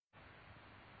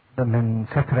من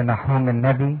سفر نحوم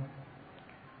النبي.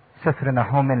 سفر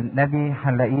نحوم النبي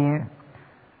هنلاقيه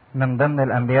من ضمن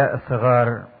الأنبياء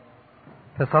الصغار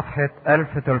في صفحة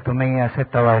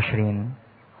 1326.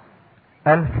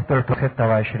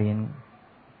 1326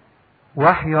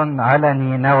 وحي على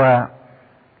نينوى.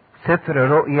 سفر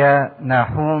رؤيا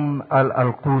نحوم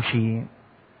الألقوشي.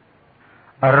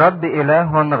 الرب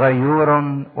إله غيور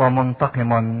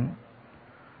ومنتقم،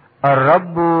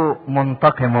 الرب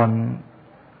منتقم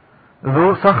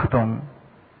ذو سخط،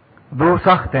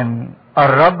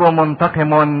 الرب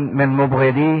منتقم من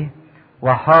مبغضيه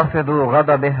وحافظ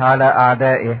غضبه على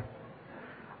أعدائه.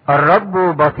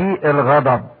 الرب بطيء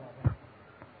الغضب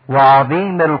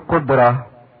وعظيم القدرة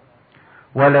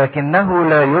ولكنه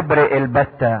لا يبرئ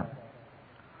البتة.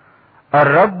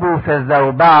 الرب في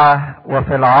الزوبعة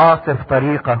وفي العاصف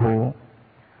طريقه،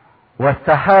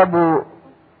 والسحاب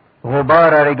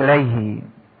غبار رجليه.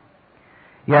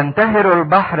 ينتهر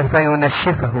البحر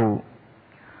فينشفه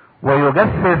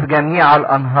ويجفف جميع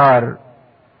الأنهار.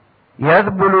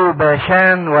 يذبل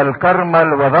باشان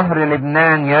والكرمل وظهر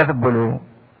لبنان يذبل.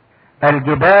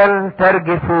 الجبال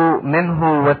ترجف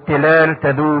منه والتلال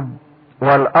تذوب،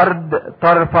 والأرض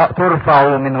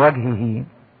ترفع من وجهه،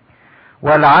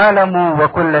 والعالم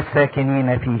وكل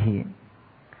الساكنين فيه.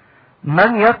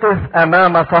 من يقف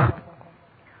أمام سخط،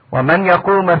 ومن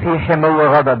يقوم في حمو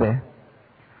غضبه.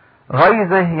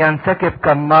 غيظه ينسكب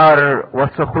كالنار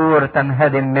والصخور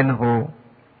تنهدم منه.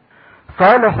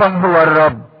 صالح هو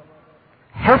الرب،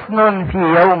 حصن في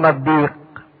يوم الضيق،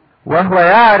 وهو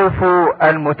يعرف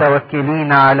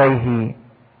المتوكلين عليه.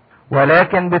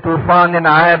 ولكن بطوفان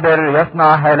عابر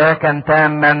يصنع هلاكا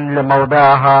تاما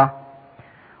لموضعها،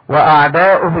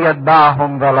 وأعداؤه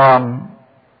يتبعهم ظلام.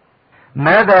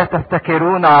 ماذا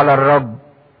تفتكرون على الرب؟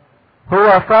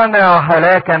 هو صانع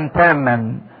هلاكا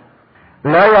تاما.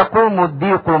 لا يقوم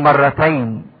الضيق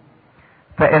مرتين،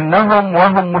 فإنهم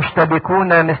وهم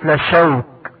مشتبكون مثل الشوك،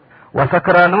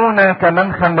 وسكرانون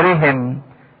كمن خمرهم،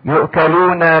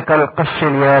 يؤكلون كالقش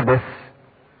اليابس.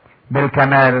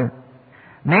 بالكمال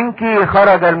منك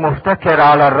خرج المفتكر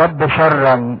على الرب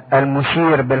شرا،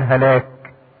 المشير بالهلاك.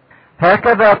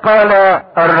 هكذا قال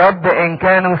الرب: إن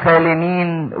كانوا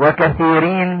سالمين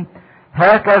وكثيرين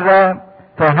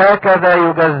فهكذا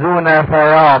يجزون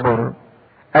فيعبر.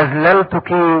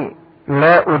 أذللتك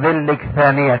لا أذلك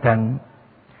ثانية،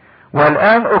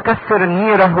 والآن أكسر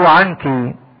نيره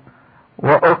عنك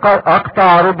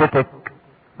وأقطع ربتك.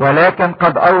 ولكن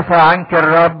قد أوصى عنك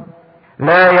الرب: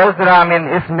 لا يزرع من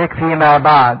اسمك فيما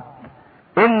بعد.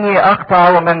 إني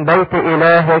أقطع من بيت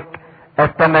إلهك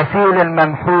التماثيل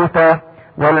المنحوتة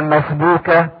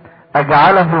والمسبوكة،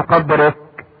 أجعله قبرك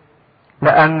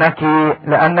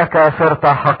لأنك صرت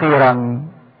حقيرا.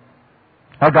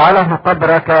 أجعله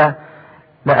قبرك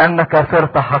لأنك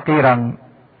صرت حقيرا.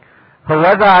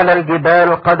 هوذا على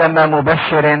الجبال قدم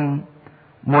مبشر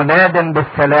مناد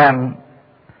بالسلام.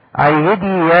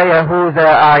 عيدي يا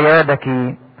يهوذا أعيادك،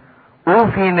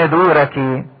 أوفي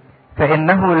ندورك،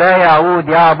 فإنه لا يعود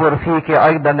يعبر فيك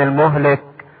أيضا المهلك.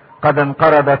 قد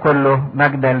انقرض كله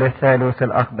مجدا للثالوث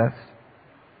الأقدس.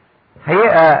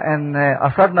 حقيقة ان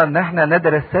قصدنا ان احنا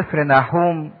ندرس سفر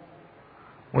نحوم،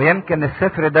 ويمكن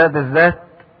السفر ده بالذات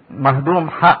مهضوم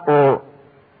حقه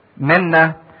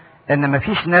منا، ان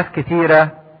مفيش ناس كتيرة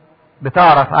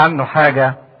بتعرف عنه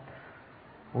حاجة.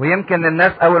 ويمكن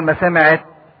الناس اول ما سمعت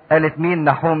قالت مين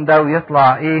نحوم ده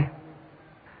ويطلع ايه.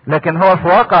 لكن هو في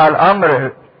واقع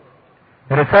الامر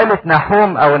رسالة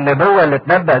نحوم او النبوة اللي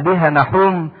تنبأ بها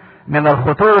نحوم من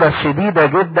الخطورة الشديدة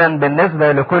جدا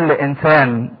بالنسبة لكل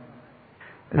انسان،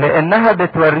 لانها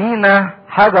بتورينا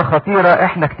حاجة خطيرة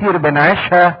احنا كتير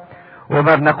بنعيشها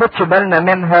وما بناخدش بالنا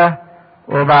منها،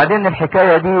 وبعدين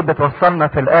الحكاية دي بتوصلنا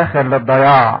في الاخر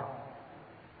للضياع.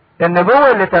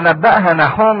 النبوة اللي تنبأها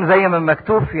نحوم زي ما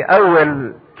مكتوب في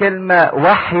اول كلمة: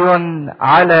 وحي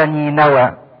على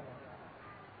نينوى.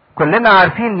 كلنا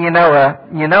عارفين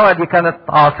نينوى دي كانت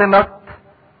عاصمة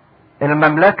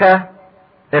المملكة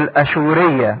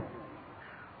الأشورية،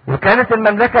 وكانت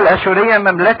المملكة الأشورية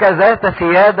مملكة ذات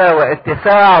سيادة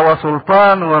واتساع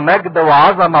وسلطان ومجد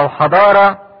وعظمة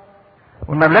وحضارة.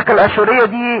 والمملكة الأشورية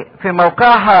دي في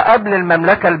موقعها قبل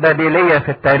المملكة البابلية في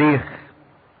التاريخ.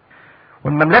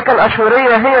 والمملكة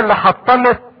الأشورية هي اللي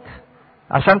حطمت،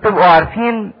 عشان تبقوا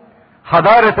عارفين،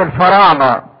 حضارة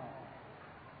الفراعنة.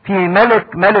 في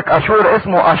ملك أشور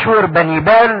اسمه أشور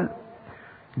بنيبال،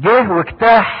 جه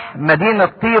واجتاح مدينة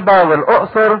طيبة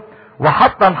والأقصر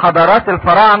وحطم حضارات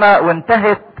الفراعنة،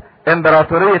 وانتهت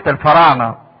امبراطورية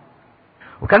الفراعنة.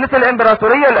 وكانت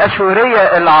الامبراطورية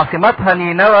الأشورية اللي عاصمتها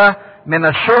نينوى من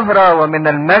الشهرة ومن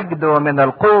المجد ومن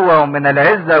القوة ومن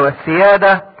العزة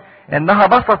والسيادة انها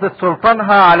بسطت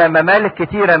سلطانها على ممالك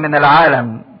كتيرة من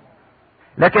العالم،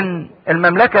 لكن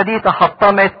المملكة دي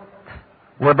تحطمت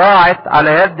وضاعت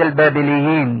على يد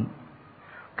البابليين.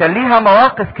 كان ليها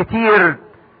مواقف كتير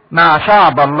مع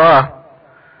شعب الله،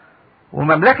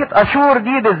 ومملكة اشور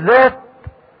دي بالذات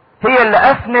هي اللي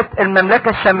افنت المملكة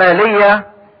الشمالية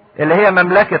اللي هي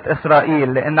مملكة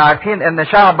اسرائيل، لان عارفين ان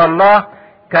شعب الله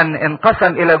كان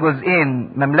انقسم الى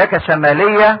جزئين، مملكة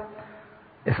شمالية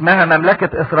اسمها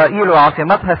مملكة اسرائيل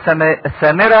وعاصمتها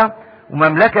السامرة،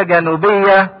 ومملكة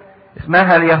جنوبية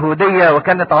اسمها اليهودية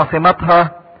وكانت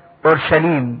عاصمتها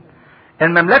اورشليم.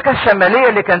 المملكة الشمالية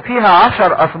اللي كان فيها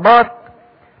 10 اسباط،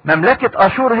 مملكة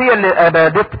اشور هي اللي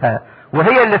ابادتها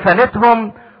وهي اللي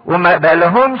فنتهم، وما بقى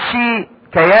لهمش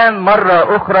كيان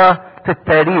مرة اخرى في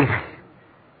التاريخ.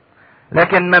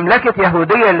 لكن مملكة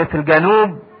يهودية اللي في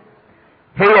الجنوب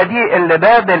هي دي اللي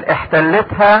بابل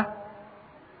احتلتها،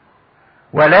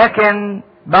 ولكن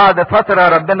بعد فترة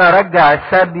ربنا رجع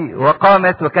السبي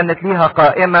وقامت وكانت ليها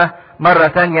قائمة مرة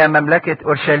تانية مملكة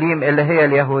اورشليم اللي هي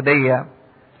اليهودية.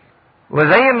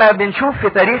 وزي ما بنشوف في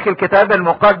تاريخ الكتاب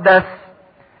المقدس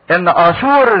ان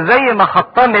اشور زي ما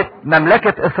حطمت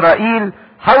مملكة اسرائيل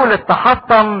حاولت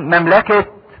تحطم مملكة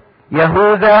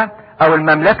يهوذا او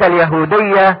المملكة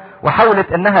اليهودية،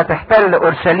 وحاولت انها تحتل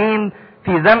اورشليم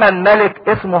في زمن ملك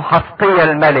اسمه حزقيا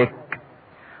الملك.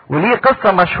 وليه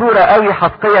قصة مشهورة قوي.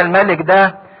 حزقيا الملك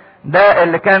ده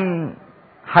اللي كان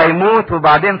هيموت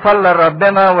وبعدين صلى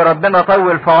لربنا وربنا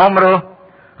طول في عمره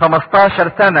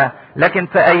 15 سنة، لكن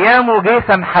في ايامه جه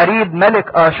سنحريب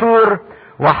ملك اشور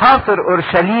وحاصر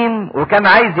اورشليم وكان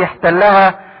عايز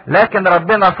يحتلها، لكن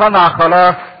ربنا صنع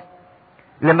خلاص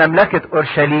لمملكة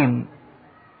اورشليم.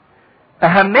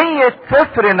 اهمية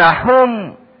سفر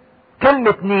نحوم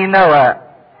كلمة نينوى،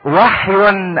 وحي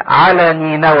على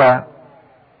نينوى.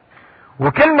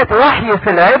 وكلمة وحي في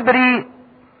العبري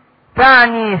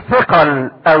تعني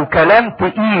ثقل او كلام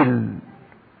تقيل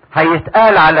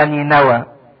هيتقال على نينوى.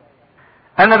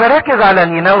 انا بركز على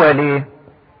نينوى ليه؟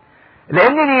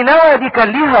 لان نينوى دي كان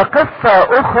ليها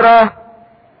قصة اخرى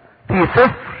في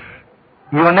سفر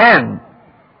يونان.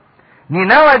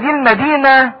 نينوى دي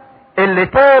المدينة اللي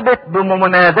تابت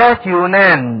بمنادات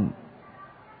يونان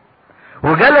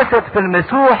وجلست في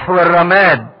المسوح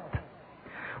والرماد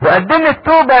وقدمت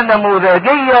توبة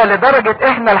نموذجية، لدرجة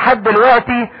احنا لحد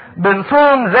دلوقتي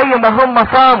بنصوم زي ما هم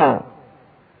صاموا.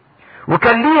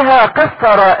 وكان ليها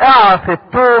قصة رائعة في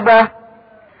التوبة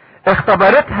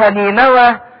اختبرتها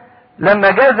نينوى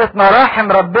لما جازت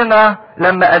مراحم ربنا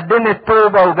لما قدمت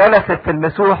توبة وجلست في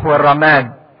المسوح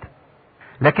والرماد.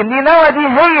 لكن نينوى دي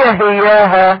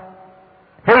هي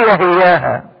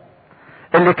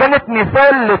اللي كانت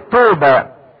مثال للتوبة،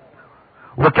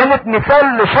 وكانت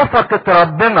مثال لشفقة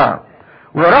ربنا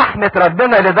ورحمة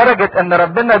ربنا، لدرجة ان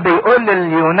ربنا بيقول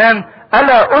لليونان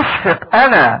الا اشفق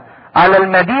انا على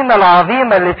المدينة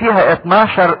العظيمة اللي فيها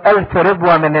 12,000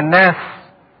 ربوة من الناس،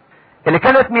 اللي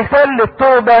كانت مثال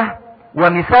للتوبة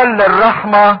ومثال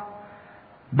للرحمة.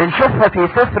 بنشوفها في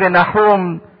سفر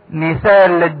نحوم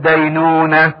مثال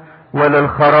للدينونة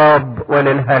وللخراب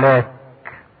وللهلاك.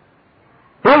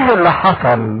 ايه اللي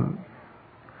حصل؟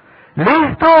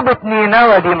 ليه توبة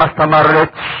نينوى دي ما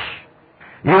استمرتش؟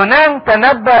 يونان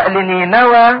تنبأ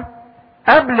لنينوى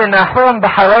قبل نحوم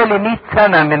بحوالي 100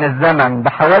 سنة من الزمن،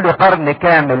 بحوالي قرن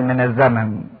كامل من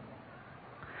الزمن.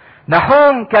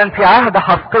 نحوم كان في عهد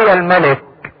حزقيا الملك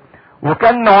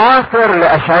وكان معاصر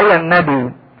لأشعياء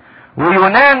النبي،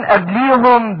 ويونان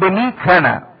قبليهم ب100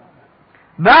 سنة.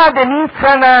 بعد 100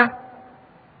 سنة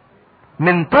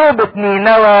من توبة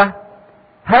نينوى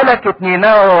هلكت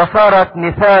نينوى وصارت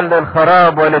مثال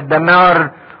للخراب وللدمار،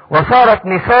 وصارت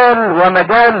مثال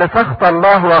ومجال لسخط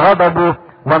الله وغضبه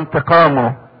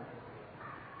وانتقامه.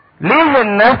 ليه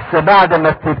النفس بعد ما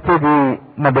بتبتدي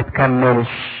ما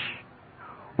بتكملش؟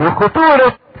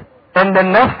 وخطورة ان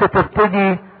النفس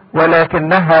تبتدي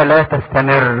ولكنها لا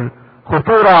تستمر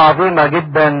خطورة عظيمة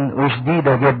جدا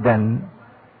وشديدة جدا.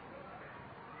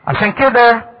 عشان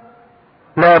كده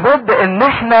لابد ان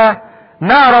احنا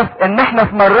نعرف ان احنا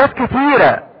في مرات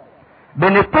كتيرة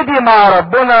بنبتدي مع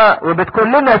ربنا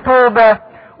وبتكون لنا توبة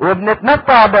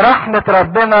وبنتمتع برحمة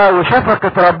ربنا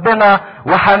وشفقة ربنا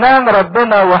وحنان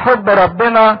ربنا وحب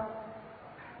ربنا،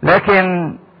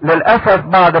 لكن للأسف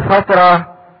بعد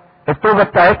فترة التوبة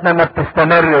بتاعتنا ما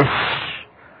بتستمرش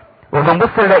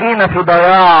وبنبص نلاقينا في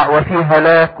ضياع وفي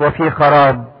هلاك وفي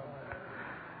خراب.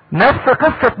 نفس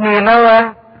قصة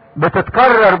نينوى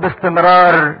بتتكرر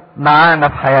باستمرار معانا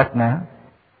في حياتنا.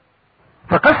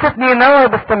 فقصة نينوى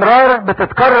باستمرار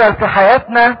بتتكرر في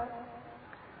حياتنا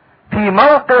في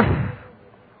موقف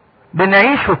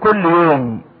بنعيشه كل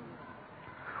يوم،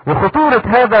 وخطورة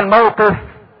هذا الموقف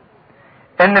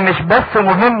ان مش بس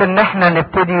مهم ان احنا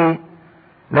نبتدي،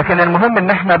 لكن المهم ان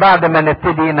احنا بعد ما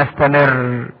نبتدي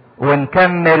نستمر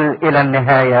ونكمل الى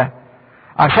النهاية،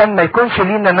 عشان ما يكونش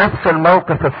لينا نفس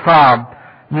الموقف الصعب.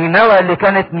 نينوى اللي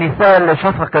كانت مثال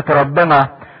لشفقة ربنا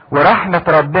ورحمة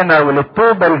ربنا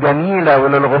وللتوبة الجميلة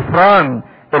وللغفران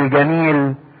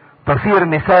الجميل، تصير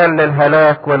مثال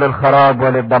للهلاك وللخراب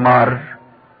وللدمار.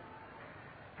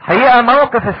 حقيقة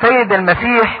موقف السيد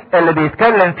المسيح اللي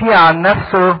بيتكلم فيه عن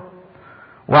نفسه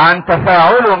وعن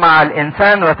تفاعله مع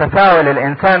الإنسان وتفاعل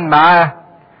الإنسان معاه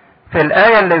في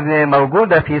الآية اللي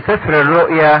موجودة في سفر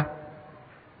الرؤيا،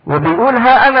 وبيقول: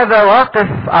 ها أنا ذا واقف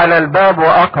على الباب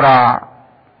وأقرع،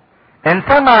 إن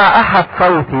سمع أحد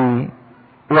صوتي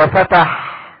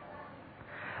وفتح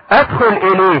أدخل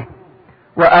إليه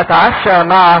وأتعشى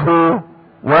معه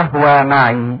وهو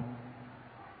معي.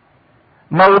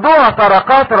 موضوع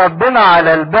طرقات ربنا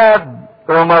على الباب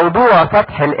وموضوع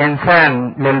فتح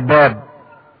الإنسان للباب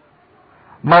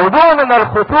موضوع من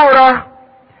الخطورة،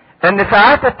 ان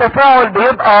ساعات التفاعل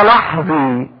بيبقى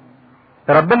لحظي،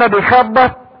 ربنا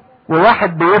بيخبط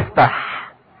وواحد بيفتح،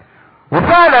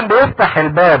 وفعلا بيفتح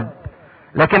الباب،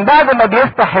 لكن بعد ما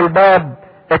بيفتح الباب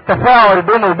التفاعل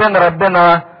بينه وبين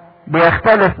ربنا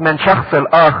بيختلف من شخص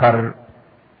لآخر.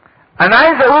 انا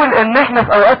عايز اقول ان احنا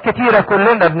في اوقات كتيرة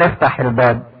كلنا بنفتح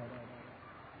الباب،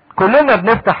 كلنا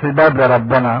بنفتح الباب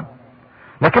لربنا،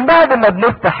 لكن بعد ما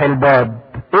بنفتح الباب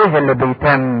ايه اللي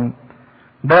بيتم؟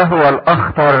 ده هو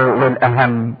الاخطر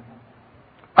والاهم.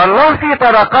 الله في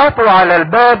طرقاته على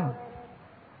الباب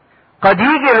قد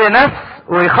يجي لنفس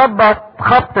ويخبط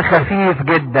خبط خفيف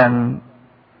جدا،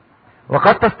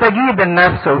 وقد تستجيب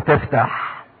النفس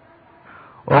وتفتح.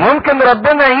 وممكن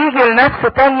ربنا يجي لنفس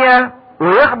تانية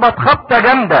ويخبط خبطة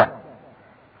جامدة،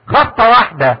 خبطة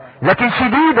واحدة لكن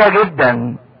شديدة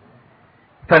جدا،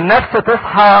 فالنفس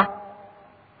تصحى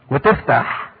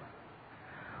وتفتح.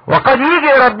 وقد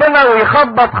يجي ربنا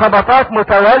ويخبط خبطات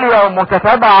متوالية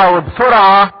ومتتابعة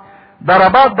وبسرعة،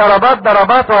 ضربات ضربات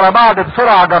ضربات ورا بعض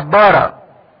بسرعة جبارة،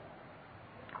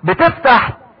 بتفتح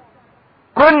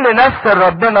كل نفس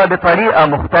ربنا بطريقة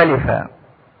مختلفة.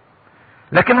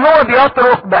 لكن هو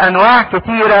بيطرق بأنواع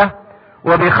كتيرة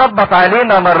وبيخبط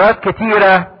علينا مرات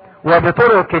كتيرة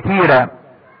وبطرق كتيرة،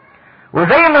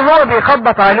 وزي ما هو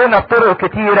بيخبط علينا بطرق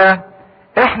كتيرة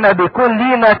احنا بيكون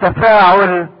لينا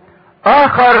تفاعل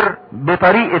اخر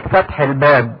بطريقة فتح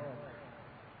الباب.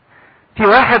 في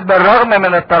واحد بالرغم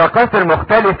من الطرقات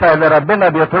المختلفة اللي ربنا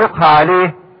بيطرقها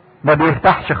عليه ما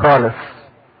بيفتحش خالص،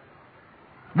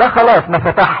 ده خلاص ما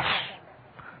فتحش،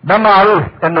 ده معروف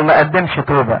انه ما قدمش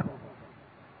توبة،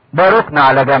 ده ركن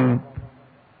على جنب.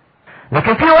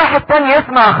 لكن في واحد تاني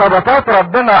يسمع خبطات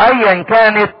ربنا ايا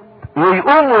كانت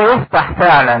ويقوم ويفتح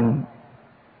فعلا،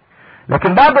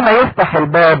 لكن بعد ما يفتح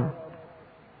الباب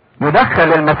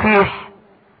يدخل المسيح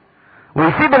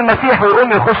ويسيب المسيح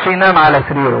ويقوم يخش ينام على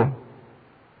سريره.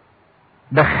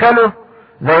 دخله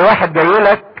زي واحد جاي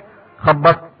لك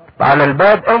خبط على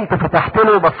الباب، انت فتحت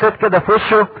له وبصيت كده في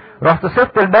وشه، رحت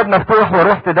سبت الباب مفتوح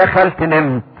ورحت دخلت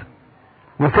نمت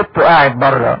وسبته قاعد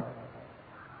بره.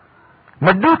 ما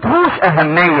اديتهوش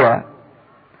اهمية،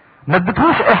 ما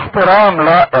اديتهوش احترام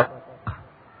لائق،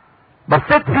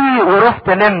 بصيت فيه ورحت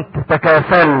نمت،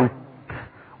 تكاسلت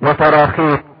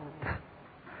وتراخيت.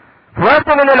 في وقت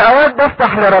من الاوقات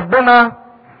بفتح لربنا،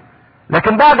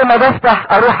 لكن بعد ما بفتح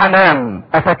اروح انام،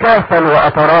 اتكاسل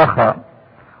واتراخى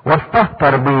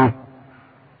واستهتر بيه.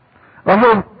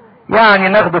 اهو يعني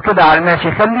ناخده كده على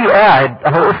الماشي، خليه قاعد،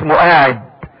 اهو اسمه قاعد،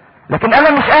 لكن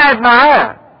انا مش قاعد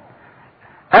معاه،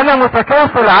 انا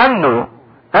متكاسل عنه،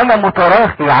 انا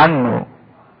متراخي عنه.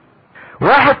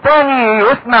 واحد تاني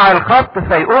يسمع الخط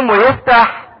فيقوم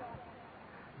ويفتح،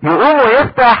 يقوم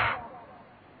ويفتح،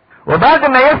 وبعد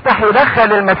ما يفتح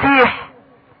يدخل المسيح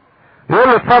يقول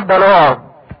له اتفضل اقعد،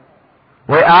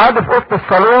 ويقعده في اوضه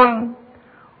الصالون،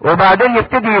 وبعدين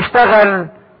يبتدي يشتغل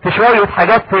في شوية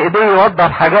حاجات في ايديه،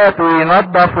 يوضب حاجات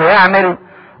وينظف ويعمل،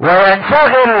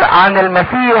 وينشغل عن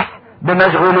المسيح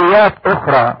بمشغوليات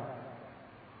اخرى.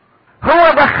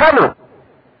 هو دخله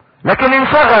لكن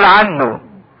انشغل عنه.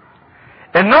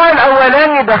 النوع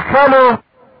الاولاني دخله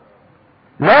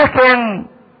لكن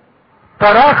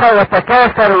تراخى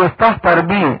وتكاثر واستهتر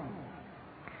بيه.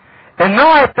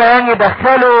 النوع الثاني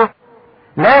دخله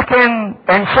لكن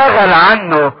انشغل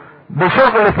عنه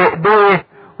بشغل في ايديه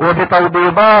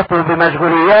وبتوضيبات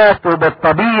وبمشغوليات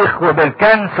وبالطبيخ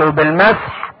وبالكنس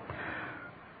وبالمسح.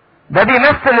 ده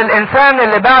بيمثل الانسان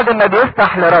اللي بعد ما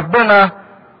بيفتح لربنا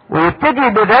ويبتدي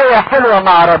بداية حلوة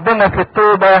مع ربنا في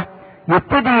التوبة،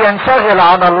 يبتدي ينشغل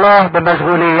عن الله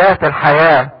بمشغوليات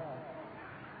الحياة.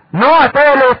 نوع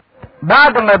ثالث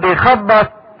بعد ما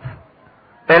بيخبط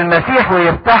المسيح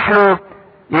ويفتح له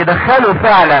يدخله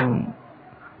فعلا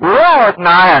ويقعد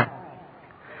معاه.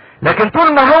 لكن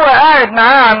طول ما هو قاعد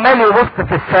معاه عمال يبص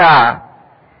في الساعة،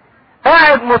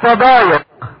 قاعد متضايق.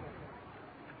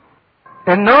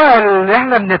 النوع اللي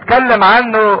احنا بنتكلم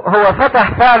عنه هو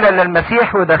فتح فعلا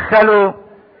للمسيح ودخله،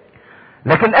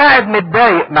 لكن قاعد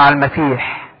متضايق مع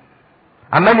المسيح،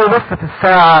 عمال يبص في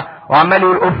الساعة وعمال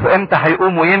يقول اوف امتى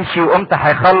هيقوم ويمشي وامتى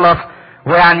هيخلص،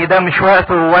 ويعني ده مش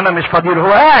وقته وانا مش فاضيله.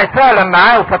 هو قاعد فعلا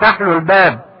معاه وفتح له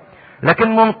الباب،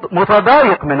 لكن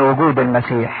متضايق من وجود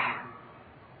المسيح.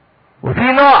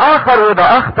 وفي نوع اخر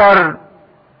وده اخطر،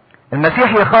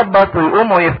 المسيح يخبط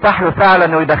ويقوم ويفتح له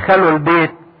فعلا ويدخله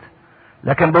البيت،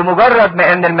 لكن بمجرد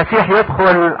ما ان المسيح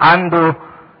يدخل عنده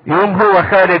يقوم هو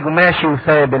خارج وماشي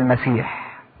وسايب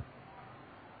المسيح.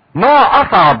 نوع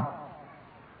اصعب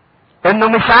انه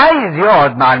مش عايز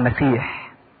يقعد مع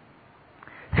المسيح.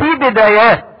 في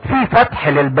بدايات، في فتح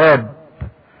للباب،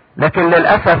 لكن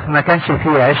للأسف ما كانش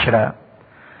فيه عشرة.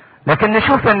 لكن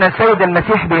نشوف ان السيد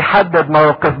المسيح بيحدد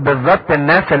موقف بالظبط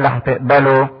الناس اللي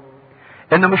هتقبله،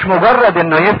 انه مش مجرد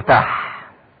انه يفتح،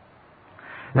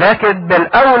 لكن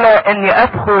بالاولى اني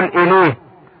ادخل اليه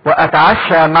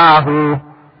واتعشى معه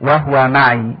وهو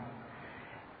معي.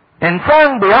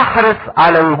 انسان بيحرص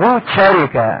على وجود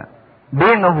شركة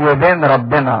بينه وبين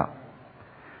ربنا.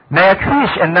 ما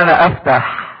يكفيش ان انا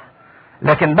افتح،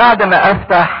 لكن بعد ما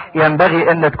افتح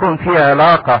ينبغي ان تكون في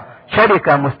علاقة،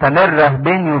 شركة مستمرة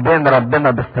بيني وبين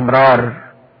ربنا باستمرار.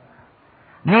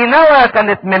 نينوى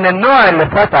كانت من النوع اللي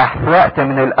فتح في وقت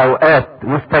من الاوقات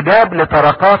واستجاب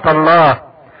لطرقات الله،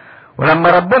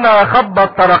 ولما ربنا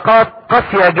خبط طرقات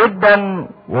قاسية جدا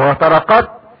وطرقات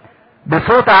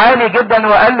بصوت عالي جدا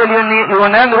وقال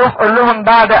لليونان روح قول لهم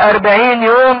بعد 40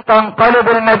 يوم تنقلب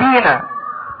المدينة،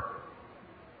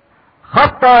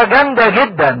 خبطة جامدة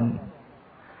جدا،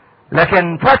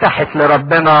 لكن فتحت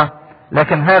لربنا.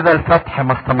 لكن هذا الفتح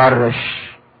ما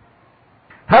استمرش،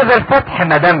 هذا الفتح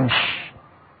ما دمش.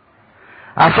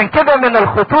 عشان كده من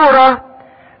الخطورة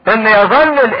ان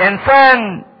يظل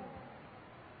الانسان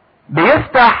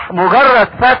بيفتح مجرد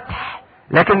فتح،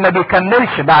 لكن ما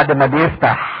بيكملش بعد ما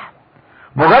بيفتح.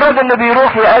 مجرد انه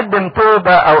بيروح يقدم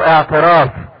توبة او اعتراف،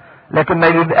 لكن ما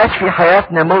بيبقاش في حياة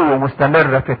نمو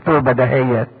مستمرة في التوبة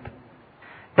دهيت.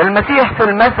 المسيح في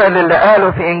المثل اللي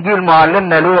قاله في انجيل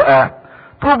معلمنا لوقا،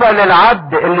 طوبى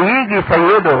للعبد اللي يجي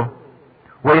سيده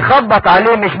ويخبط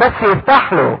عليه، مش بس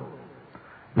يفتح له،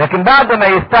 لكن بعد ما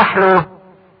يفتح له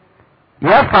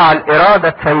يفعل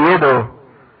ارادة سيده،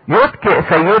 يتكئ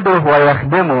سيده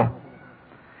ويخدمه،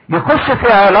 يخش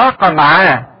في علاقة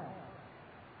معاه،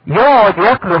 يقعد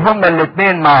ياكلوا هما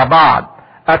الاتنين مع بعض،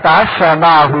 اتعشى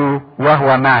معه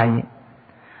وهو معي.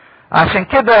 عشان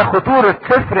كده خطورة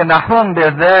سفر نحوم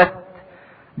بالذات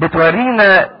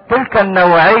بتورينا تلك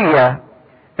النوعية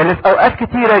اللي في اوقات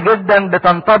كتيرة جدا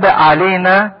بتنطبق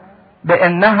علينا،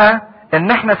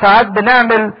 ان احنا ساعات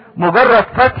بنعمل مجرد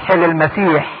فتح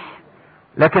للمسيح،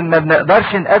 لكن ما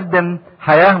بنقدرش نقدم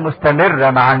حياة مستمرة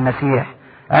مع المسيح،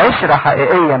 عشرة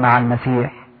حقيقية مع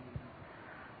المسيح.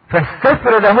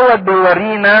 فالسفر ده هو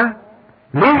بيورينا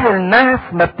ليه الناس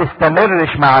ما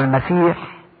بتستمرش مع المسيح،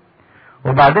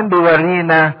 وبعدين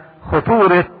بيورينا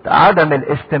خطورة عدم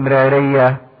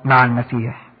الاستمرارية مع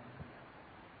المسيح.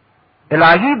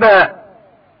 العجيبة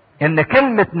ان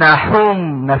كلمة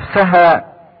ناحوم نفسها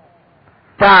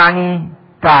تعني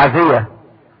تعزية.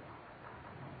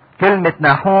 كلمة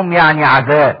ناحوم يعني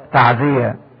عزاء،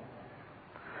 تعزية.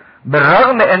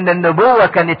 بالرغم ان النبوة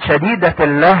كانت شديدة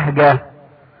اللهجة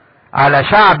على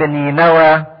شعب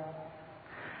نينوى،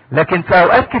 لكن في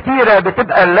اوقات كتيرة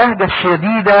بتبقى اللهجة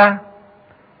الشديدة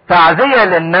تعزية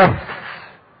للنفس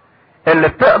اللي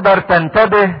بتقدر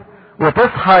تنتبه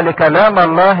وتصحى لكلام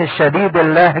الله الشديد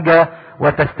اللهجة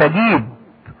وتستجيب،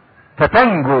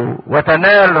 فتنجو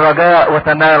وتنال رجاء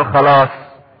وتنال خلاص.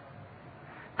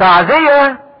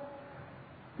 تعزية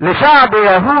لشعب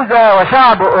يهوذا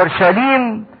وشعب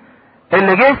اورشليم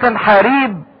اللي جه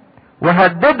سنحاريب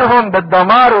وهددهم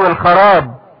بالدمار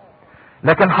والخراب،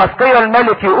 لكن حزقيا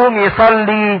الملك يقوم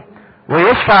يصلي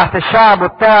ويشفع في الشعب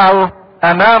بتاعه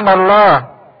امام الله،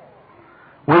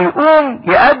 ويقوم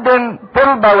يقدم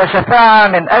طلبة وشفاعة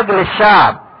من اجل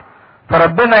الشعب،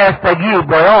 فربنا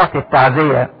يستجيب ويعطي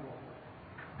التعزية.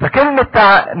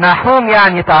 فكلمة ناحوم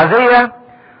يعني تعزية،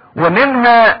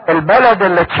 ومنها البلد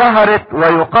اللي اتشهرت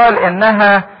ويقال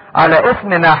انها على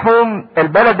اسم ناحوم،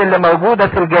 البلد اللي موجودة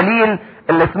في الجليل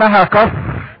اللي اسمها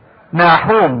كفر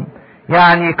ناحوم،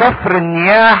 يعني كفر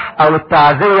النياح او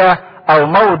التعزية او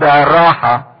موضع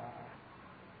الراحة.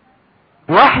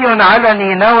 وحي على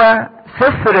نينوى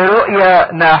سفر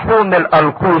رؤيا ناحوم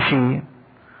الألقوشي.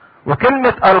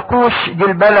 وكلمة ألقوش دي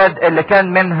البلد اللي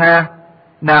كان منها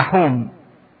ناحوم.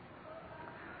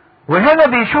 وهنا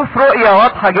بيشوف رؤيا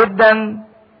واضحة جدا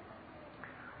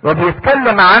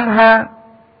وبيتكلم عنها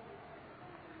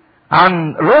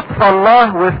عن لطف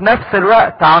الله، وفي نفس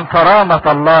الوقت عن كرامة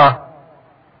الله،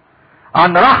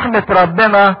 عن رحمة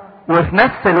ربنا، وفي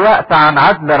نفس الوقت عن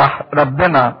عدل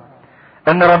ربنا.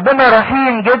 ان ربنا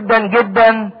رحيم جدا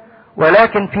جدا،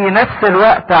 ولكن في نفس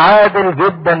الوقت عادل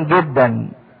جدا جدا.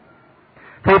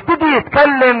 فيبتدي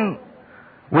يتكلم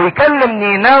ويكلم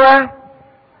نينوى.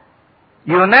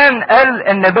 يونان قال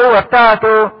النبوة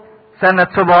بتاعته سنة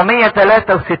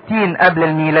 763 قبل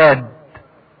الميلاد،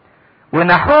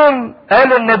 ونحوم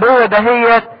قال النبوة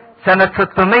دهيت سنة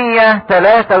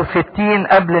 663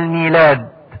 قبل الميلاد.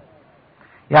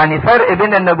 يعني فرق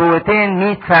بين النبوتين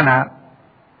 100 سنة.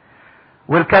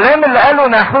 والكلام اللي قاله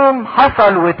نحوم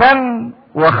حصل وتم،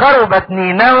 وخربت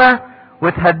نينوى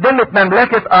وتهدمت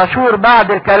مملكة اشور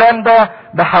بعد الكلام ده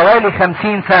بحوالي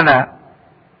 50 سنة،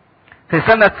 في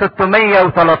سنة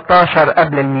 613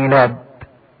 قبل الميلاد.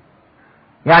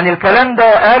 يعني الكلام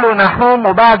ده قاله نحوم،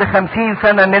 وبعد 50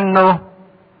 سنة منه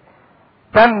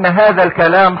تم هذا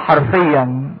الكلام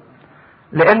حرفيا،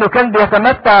 لانه كان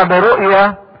بيتمتع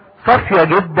برؤية صافية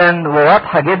جدا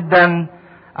وواضحة جدا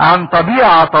عن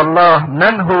طبيعة الله،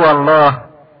 من هو الله،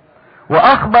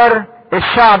 واخبر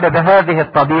الشعب بهذه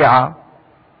الطبيعة.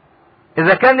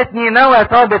 اذا كانت نينوى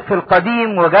تابت في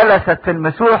القديم وجلست في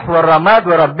المسوح والرماد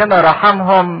وربنا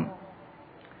رحمهم،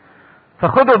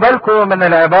 فخدوا بالكم من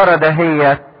العبارة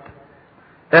دهيت،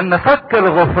 ان فك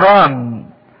الغفران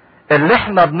اللي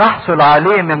احنا بنحصل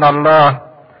عليه من الله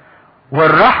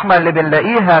والرحمة اللي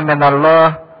بنلاقيها من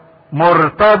الله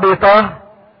مرتبطة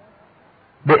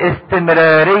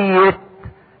باستمرارية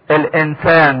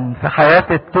الانسان في حياة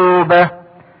التوبة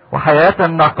وحياة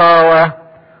النقاوة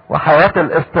وحياة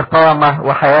الاستقامة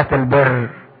وحياة البر.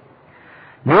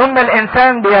 يوم ما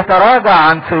الانسان بيتراجع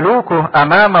عن سلوكه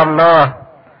امام الله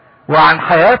وعن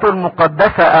حياته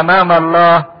المقدسة امام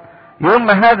الله، يوم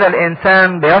ما هذا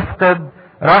الانسان بيفقد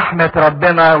رحمة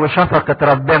ربنا وشفقة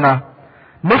ربنا.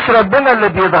 مش ربنا اللي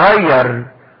بيتغير،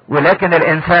 ولكن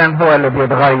الانسان هو اللي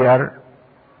بيتغير.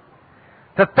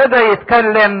 فابتدى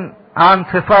يتكلم عن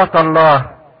صفات الله.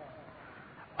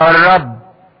 الرب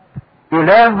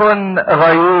اله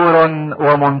غيور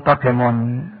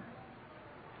ومنتقم،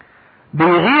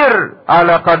 بيغير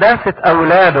على قداسة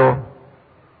اولاده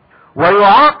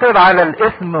ويعاقب على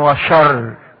الاثم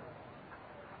والشر.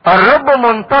 الرب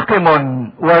منتقم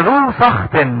وذو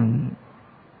سخط.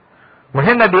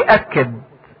 وهنا بيأكد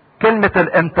كلمة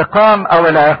الانتقام او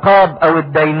العقاب او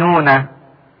الدينونة،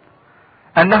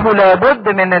 انه لابد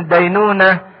من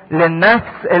الدينونة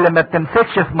للنفس اللي ما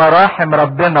بتمسكش في مراحم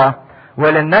ربنا،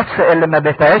 وللنفس اللي ما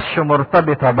بتعيش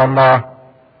مرتبطة بالله.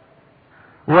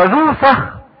 وذو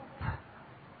سخط،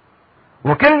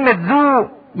 وكلمة ذو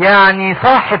يعني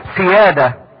صاحب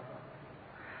سيادة،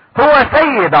 هو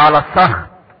سيد على السخط.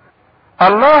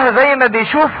 الله زي ما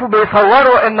بيشوفوا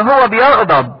بيصوروا ان هو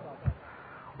بيغضب،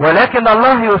 ولكن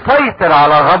الله يسيطر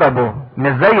على غضبه،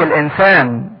 مش زي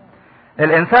الانسان.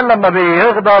 الانسان لما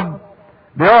بيغضب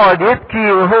بيقعد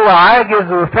يبكي وهو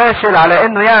عاجز وفاشل على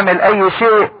انه يعمل اي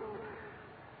شيء،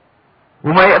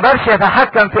 وما يقدرش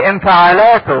يتحكم في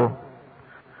انفعالاته.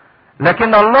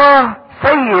 لكن الله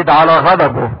سيد على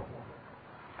غضبه.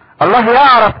 الله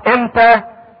يعرف امتى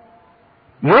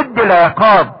يدي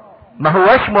العقاب، ما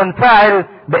هوش منفعل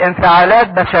بانفعالات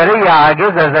بشرية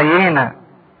عاجزة زينا.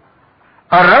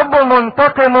 الرب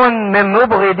منتقم من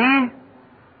مبغضيه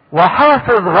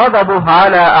وحافظ غضبه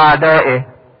على اعدائه.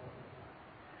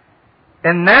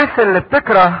 الناس اللي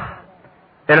بتكره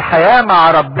الحياة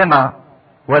مع ربنا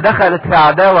ودخلت في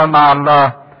عداوة مع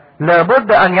الله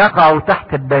لابد ان يقعوا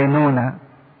تحت الدينونة.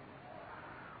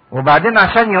 وبعدين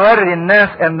عشان يوري الناس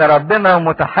ان ربنا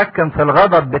متحكم في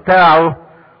الغضب بتاعه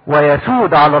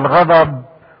ويسود على الغضب،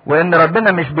 وان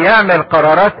ربنا مش بيعمل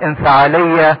قرارات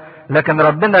انفعالية، لكن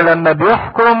ربنا لما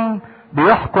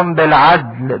بيحكم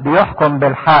بالعدل، بيحكم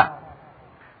بالحق.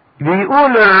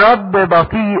 بيقول الرب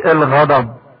بطيء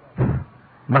الغضب،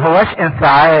 ما هوش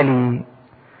انفعالي،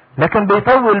 لكن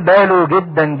بيطول باله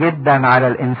جدا جدا على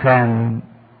الانسان.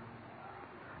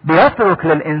 بيترك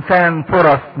للانسان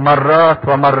فرص مرات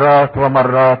ومرات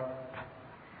ومرات.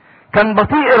 كان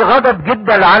بطيء الغضب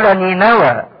جدا على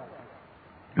نينوى،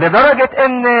 لدرجة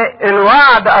ان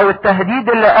الوعد او التهديد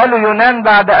اللي قاله يونان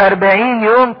بعد 40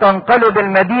 يوم تنقلب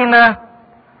المدينة،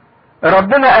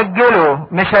 ربنا اجله.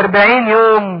 مش 40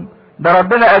 يوم ده،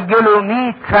 ربنا اجله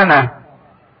 100 سنة.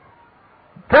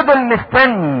 فضل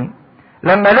مستني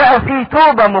لما لقى فيه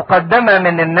توبة مقدمة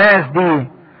من الناس دي،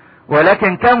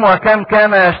 ولكن كم وكم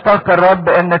كان يشتاق الرب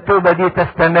ان التوبة دي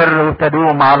تستمر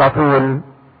وتدوم على طول.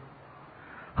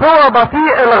 هو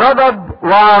بطيء الغضب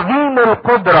وعظيم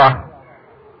القدرة،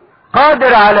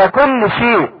 قادر على كل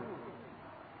شيء.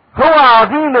 هو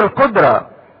عظيم القدرة.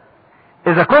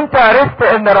 اذا كنت عرفت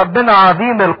ان ربنا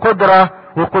عظيم القدرة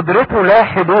وقدرته لا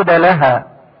حدود لها،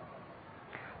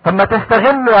 طب ما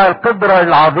تستغل القدرة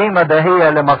العظيمة ده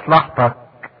هي لمصلحتك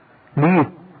ليك،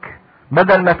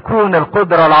 بدل ما تكون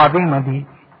القدرة العظيمة دي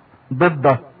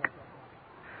ضدك.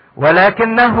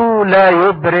 ولكنه لا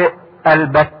يبرئ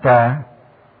البتة.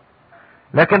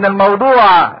 لكن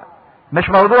الموضوع مش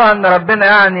موضوع ان ربنا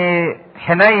يعني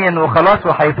حنين وخلاص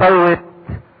وهيفوت،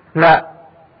 لا،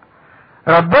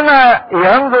 ربنا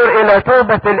ينظر الى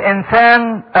توبة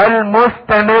الانسان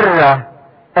المستمرة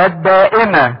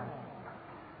الدائمة.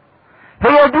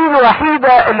 هي دي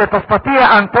الوحيدة اللي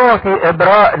تستطيع ان تعطي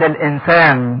ابراء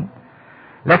للانسان.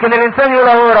 لكن الانسان يقول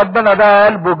هو ربنا ده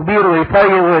قلبه كبير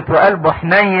ويفوت وقلبه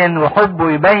حنين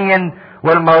وحبه يبين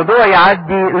والموضوع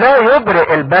يعدي، لا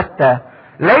يبرئ البتة.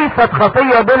 ليست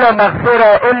خطية بلا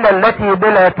مغفرة الا التي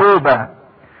بلا توبة.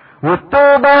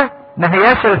 والتوبة ما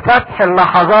هياش الفتح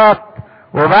اللحظات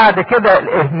وبعد كده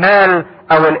الاهمال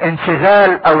او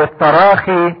الانشغال او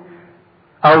التراخي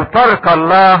او ترك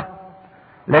الله،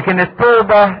 لكن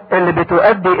التوبة اللي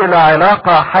بتؤدي الى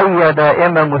علاقة حية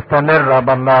دائمة مستمرة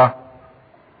بالله.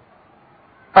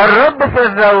 الرب في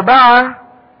الزوبعة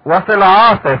وفي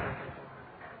العاصف،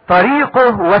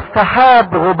 طريقه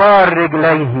والسحاب غبار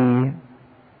رجليه.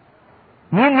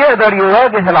 مين يقدر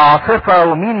يواجه العاصفة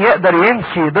ومين يقدر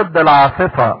يمشي ضد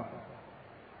العاصفة؟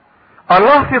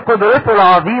 الله في قدرته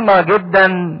العظيمة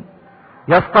جدا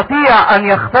يستطيع ان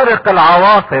يخترق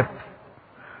العواصف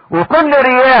وكل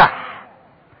رياح.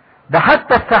 ده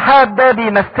حتى السحاب ده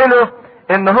بيمثله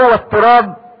ان هو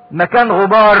التراب مكان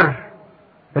غبار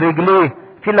رجليه.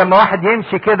 في لما واحد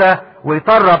يمشي كده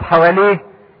ويطرب حواليه،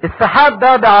 السحاب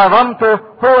ده بعظمته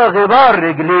هو غبار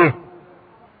رجليه.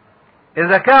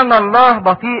 اذا كان الله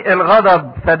بطيء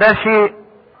الغضب فده شيء،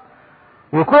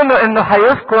 وكونه انه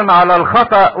هيسكن على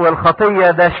الخطأ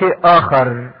والخطية ده شيء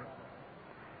اخر.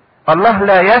 الله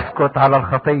لا يسكت على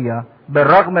الخطية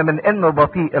بالرغم من انه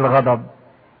بطيء الغضب.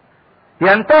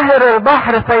 ينتهر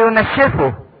البحر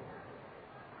فينشفه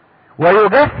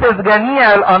ويجفف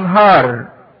جميع الانهار.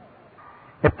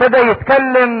 ابتدى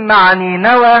يتكلم مع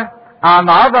نينوى عن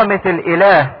عظمة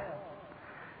الاله،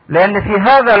 لان في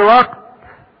هذا الوقت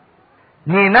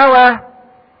نينوى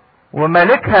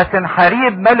وملكها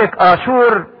سنحريب ملك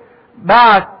اشور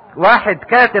بعت واحد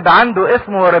كاتب عنده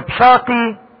اسمه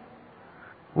ربشاقي،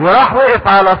 وراح وقف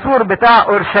على سور بتاع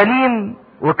اورشليم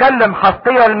وكلم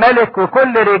حسقيا الملك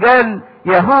وكل رجال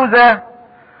يهوذا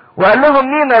وقال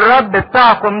لهم مين الرب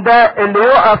بتاعكم ده اللي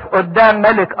يقف قدام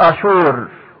ملك اشور؟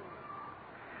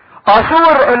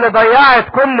 اشور اللي ضيعت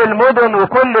كل المدن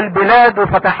وكل البلاد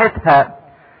وفتحتها،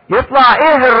 يطلع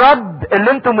ايه الرب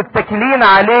اللي انتم متكلين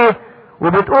عليه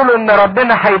وبتقولوا ان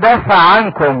ربنا هيدافع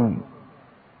عنكم؟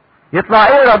 يطلع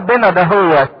ايه ربنا ده؟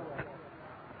 هو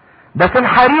ده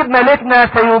سنحريب ملكنا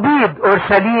سيبيد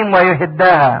اورشليم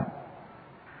ويهدها.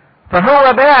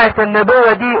 فهو باعت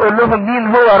النبوة دي يقول لهم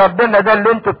مين هو ربنا ده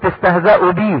اللي انتوا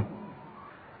بتستهزئوا بيه.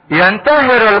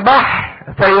 ينتهر البحر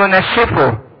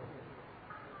فينشفه،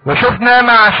 وشفنا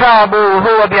مع شعبه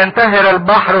وهو بينتهر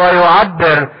البحر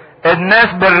ويعبر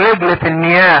الناس بالرجل في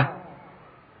المياه.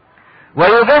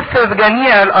 ويجفف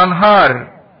جميع الانهار،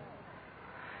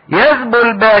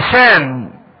 يذبل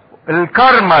باشان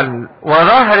الكرمل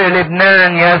وظهر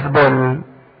لبنان يذبل.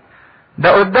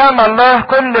 ده قدام الله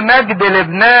كل مجد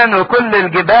لبنان وكل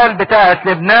الجبال بتاعت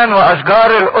لبنان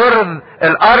واشجار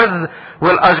الارض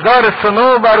والاشجار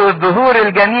الصنوبر والزهور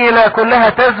الجميلة كلها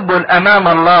تذبل امام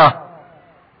الله.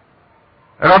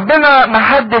 ربنا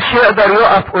محدش يقدر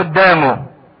يقف قدامه.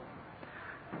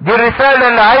 دي الرسالة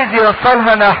اللي عايز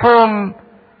يوصلها ناحوم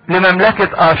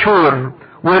لمملكة اشور،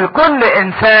 والكل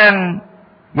انسان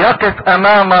يقف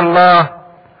امام الله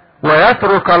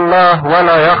ويترك الله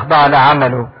ولا يخضع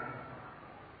لعمله.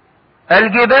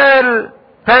 الجبال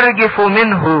ترجف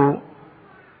منه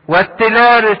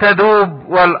والتلال تدوب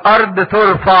والارض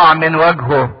ترفع من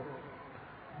وجهه.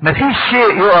 مفيش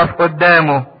شيء يقف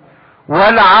قدامه،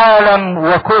 والعالم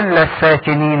وكل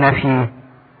الساكنين فيه.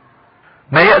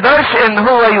 ما يقدرش ان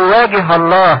هو يواجه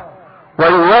الله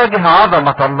ويواجه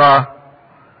عظمة الله.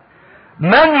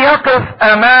 من يقف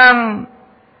امام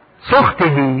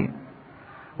سخطه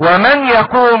ومن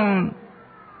يقوم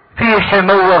في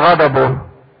حمو غضبه؟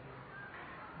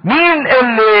 مين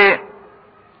اللي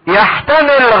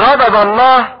يحتمل غضب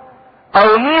الله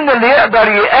او مين اللي يقدر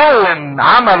يقاوم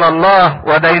عمل الله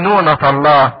ودينونة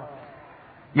الله؟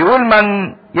 يقول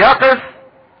من يقف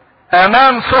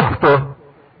امام سخطه،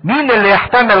 مين اللي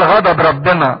يحتمل غضب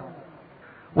ربنا؟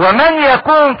 ومن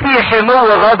يكون في حمو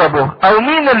غضبه، او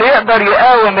مين اللي يقدر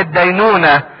يقاوم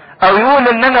الدينونة او يقول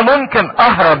ان انا ممكن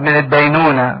اهرب من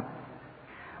الدينونة؟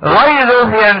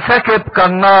 غيظه ينسكب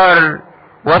كالنار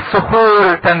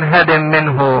والصخور تنهدم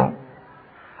منه.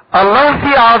 الله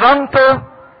في عظمته،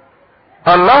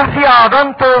 الله في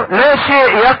عظمته لا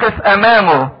شيء يقف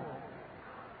امامه.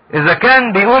 اذا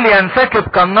كان بيقول ينسكب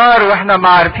كالنار، واحنا ما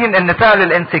عارفين ان فعل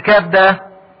الانسكاب ده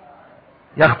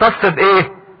يختص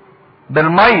بايه؟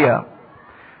 بالمية.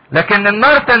 لكن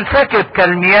النار تنسكب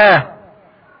كالمياه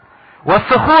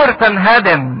والصخور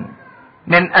تنهدم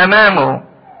من امامه.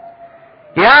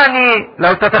 يعني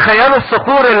لو تتخيلوا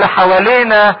الصخور اللي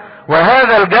حوالينا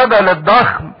وهذا الجبل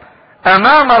الضخم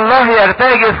امام الله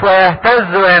يرتجف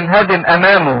ويهتز وينهدم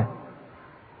امامه.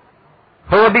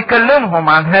 هو بيكلمهم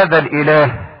عن هذا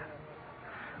الاله،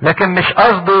 لكن مش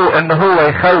قصده ان هو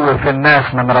يخوف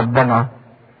الناس من ربنا،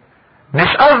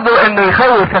 مش قصده انه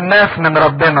يخوف الناس من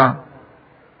ربنا،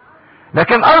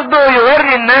 لكن قصده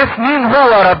يوري الناس مين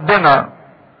هو ربنا.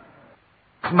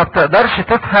 ما بتقدرش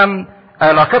تفهم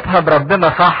علاقتها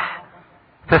بربنا صح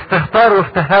في استهتار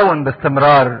وفي تهاون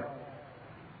باستمرار.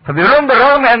 فبيقول لهم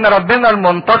بالرغم ان ربنا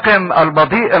المنتقم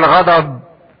البطيء الغضب،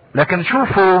 لكن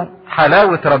شوفوا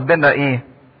حلاوة ربنا ايه.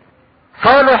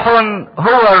 صالح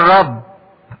هو الرب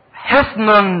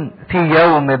حصن في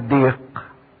يوم الضيق.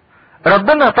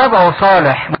 ربنا طبعه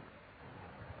صالح.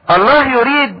 الله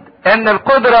يريد ان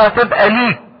القدرة تبقى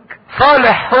ليك.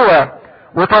 صالح هو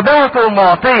وطبيعته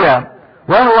معطية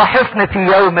وهو حصن في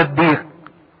يوم الضيق.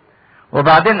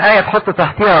 وبعدين آية تحط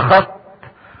تحتها خط،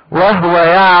 وهو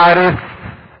يعرف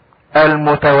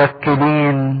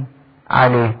المتوكلين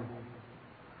عليه.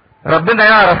 ربنا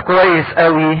يعرف كويس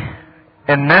قوي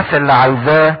الناس اللي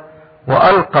عايزاه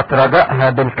وألقت رجائها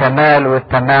بالكمال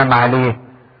والتمام عليه.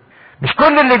 مش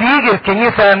كل اللي بيجي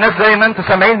الكنيسة الناس زي ما انتوا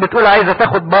سامعين بتقول عايزة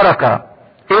تاخد بركة.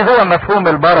 ايه هو مفهوم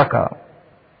البركة؟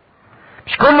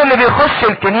 مش كل اللي بيخش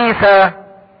الكنيسة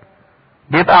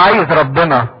بيبقى عايز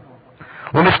ربنا،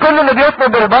 ومش كل اللي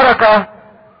بيطلب البركة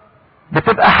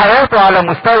بتبقى حياته على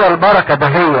مستوى البركة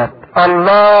دهيت.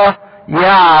 الله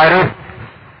يعرف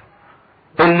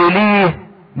اللي ليه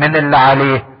من اللي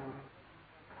عليه.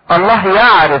 الله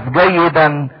يعرف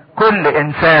جيدا كل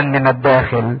انسان من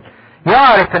الداخل،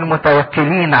 يعرف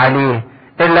المتوكلين عليه،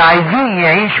 اللي عايزين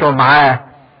يعيشوا معاه،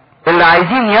 اللي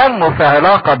عايزين ينموا في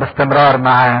علاقة باستمرار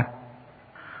معاه.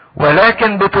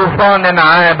 ولكن بطوفان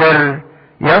عابر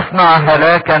يصنع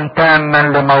هلاكا تاما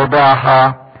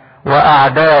لموضعها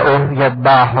واعداؤه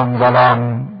يتبعهم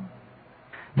ظلام.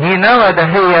 نينوى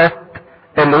دهيت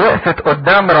اللي وقفت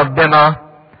قدام ربنا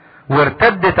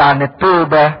وارتدت عن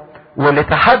التوبة، واللي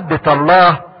تحدت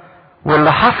الله،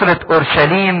 واللي حصرت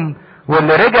اورشليم،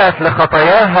 واللي رجعت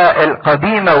لخطاياها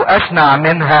القديمة واشنع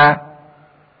منها،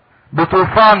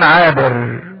 بطوفان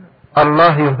عابر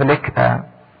الله يهلكها.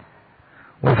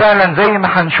 وفعلا زي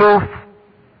ما هنشوف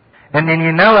ان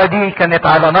نينوى دي كانت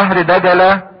على نهر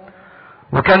دجلة،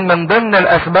 وكان من ضمن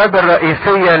الاسباب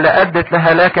الرئيسية اللي ادت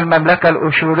لهلاك المملكة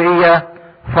الاشورية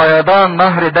فيضان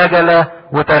نهر دجلة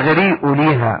وتغريقه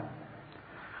ليها.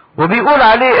 وبيقول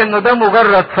عليه انه ده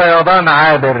مجرد فيضان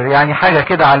عابر، يعني حاجة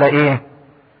كده على ايه؟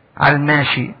 على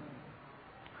الماشي.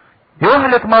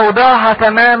 يهلك موضعها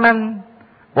تماما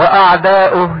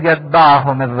واعداؤه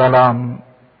يتبعهم الظلام.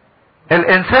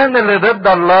 الانسان اللي ضد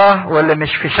الله واللي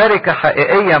مش في شركة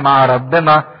حقيقية مع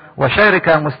ربنا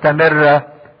وشركة مستمرة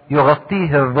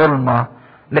يغطيه الظلمة،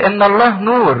 لان الله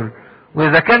نور،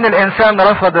 واذا كان الانسان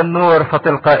رفض النور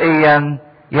فتلقائيا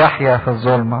يحيا في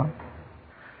الظلمة.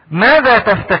 ماذا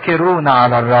تفتكرون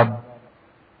على الرب؟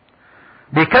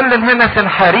 بيكلم هنا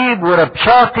سنحريب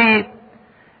وربشاقي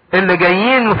اللي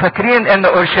جايين وفاكرين ان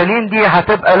اورشليم دي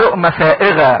هتبقى لقمة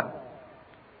سائغة.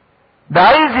 ده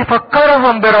عايز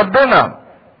يفكرهم بربنا.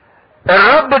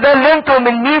 الرب ده اللي انتم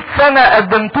من 100 سنة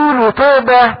قدمتوا له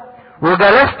توبة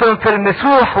وجلستم في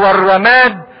المسوح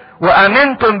والرماد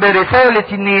وامنتم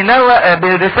برسالة نينوى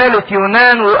برسالة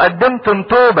يونان وقدمتم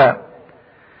توبة.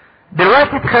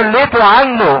 دلوقتي تخليتوا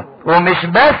عنه، ومش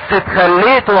بس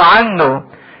تخليتوا عنه،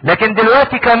 لكن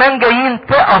دلوقتي كمان جايين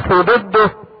تقفوا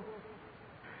ضده.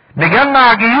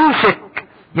 مجمع جيوشك،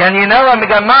 يعني نينوى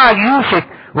مجمعة جيوشك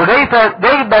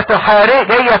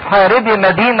جاية تحاربي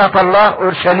مدينة الله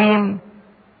اورشليم.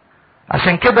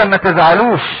 عشان كده ما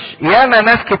تزعلوش، ياما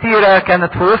ناس كتيرة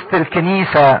كانت في وسط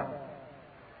الكنيسة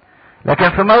لكن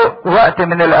في وقت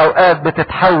من الاوقات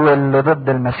بتتحول لضد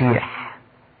المسيح.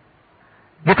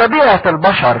 دي طبيعة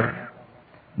البشر،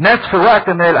 ناس في وقت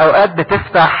من الاوقات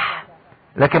بتفتح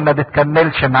لكن ما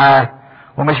بتكملش معاه،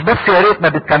 ومش بس يا ريت ما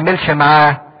بتكملش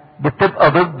معاه،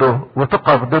 بتبقى ضده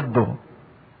وتقف ضده.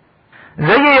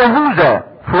 زي يهوذا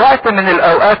في وقت من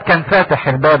الاوقات كان فاتح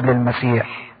الباب للمسيح،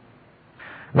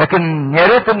 لكن يا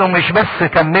ريت انه مش بس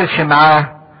كملش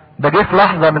معاه، ده جه في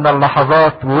لحظة من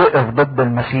اللحظات ووقف ضد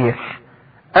المسيح،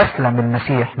 اسلم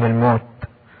المسيح للموت،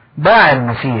 باع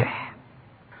المسيح.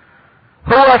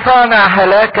 هو صانع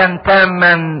هلاكا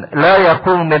تاما لا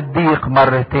يقوم الضيق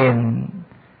مرتين.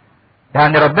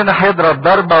 يعني ربنا هيضرب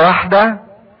ضربة واحدة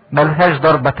ملهاش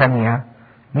ضربة تانية،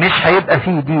 مش هيبقى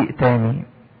فيه ضيق تاني.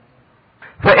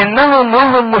 فإنهم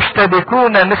وهم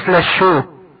مشتبكون مثل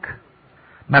الشوك.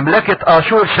 مملكة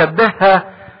آشور شبهها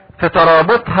في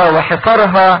ترابطها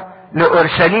وحصارها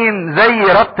لأورشليم زي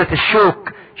ربطة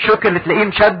الشوك، الشوك اللي تلاقيه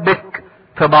مشبك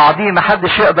في بعضيه،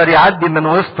 محدش يقدر يعدي من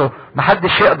وسطه،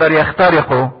 محدش يقدر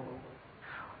يخترقه.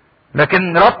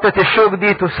 لكن ربطة الشوك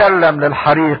دي تسلم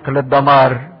للحريق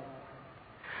للدمار.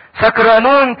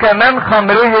 سكرانون كمن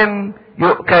خمرهم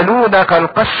يؤكلون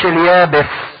كالقش اليابس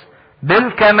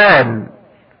بالكمال.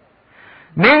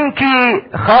 منك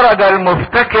خرج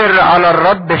المفتكر على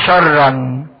الرب شرا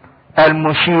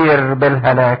المشير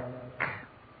بالهلاك.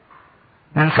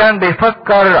 انسان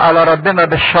بيفكر على ربنا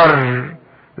بالشر،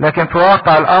 لكن في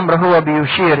واقع الامر هو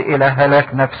بيشير الى هلاك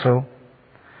نفسه.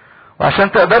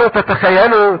 وعشان تقدروا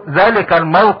تتخيلوا ذلك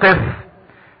الموقف،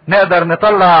 نقدر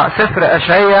نطلع سفر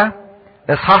اشعياء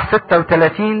اصحاح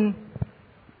 36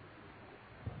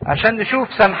 عشان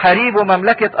نشوف سنحريب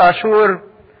ومملكة اشور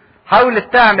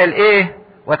حاولت تعمل ايه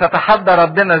وتتحدى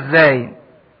ربنا ازاي.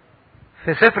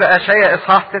 في سفر اشعياء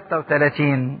اصحاح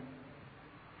 36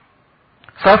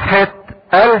 صفحة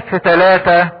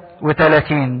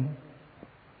 1033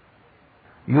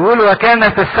 يقول: وكان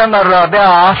في السنة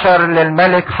 14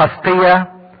 للملك حزقيا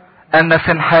ان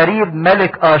سنحريب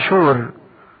ملك اشور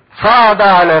صعد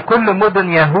على كل مدن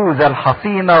يهوذا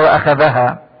الحصينة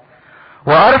واخذها،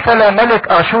 وارسل ملك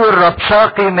اشور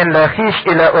ربشاقي من لاخيش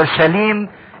الى اورشليم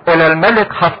الى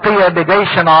الملك حزقيا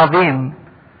بجيش عظيم،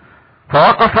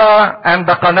 فوقف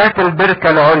عند قناة البركة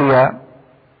العليا.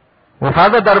 وفي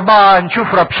عدد 4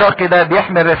 نشوف ربشاقي ده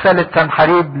بيحمل رسالة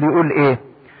سنحريب ليقول ايه: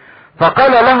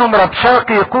 فقال لهم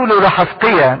ربشاقي: قولوا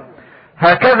لحزقيا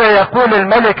هكذا يقول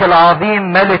الملك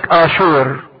العظيم ملك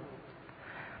اشور: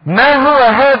 ما هو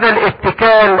هذا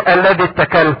الاتكال الذي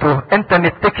اتكلته؟ انت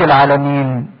متكل على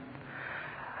مين؟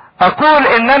 اقول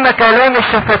انما كلام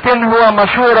الشفتين هو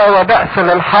مشورة وبأس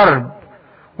للحرب،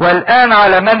 والان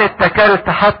على من اتكلت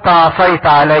حتى عصيت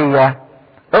علي؟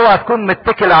 اوعى تكون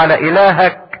متكل على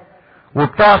الهك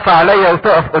وبتعصى علي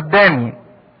وتقف قدامي.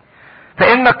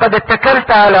 فانك قد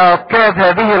اتكلت على عكاز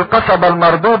هذه القصبة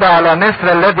المردودة على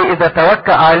مصر، الذي اذا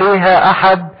توكأ عليها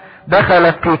احد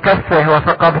دخلت في كفه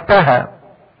وثقبتها.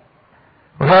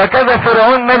 وهكذا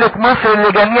فرعون ملك مصر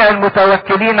لجميع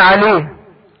المتوكلين عليه.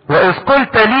 واذ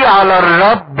قلت لي على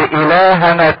الرب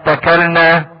الهنا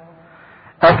اتكلنا،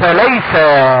 افليس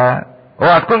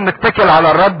اوعى تكون متكل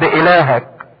على الرب الهك.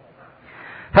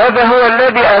 هذا هو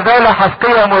الذي ازال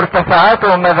حزقيا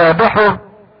مرتفعاته ومذابحه.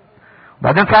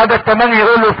 بعدين في عدد 8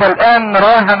 يقول له: فالان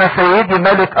راهن سيدي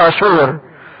ملك اشور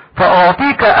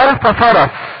فاعطيك 1000 فرس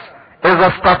اذا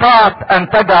استطعت ان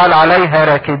تجعل عليها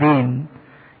راكدين.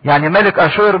 يعني ملك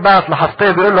اشور بعت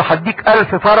لحزقيا بيقول له: هديك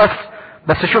 1000 فرس،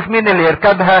 بس شوف مين اللي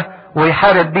يركبها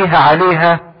ويحارب بيها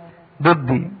عليها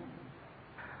ضدي.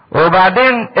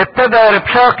 وبعدين ابتدى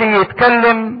ربشاقي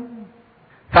يتكلم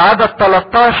في عدد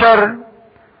 13: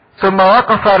 ثم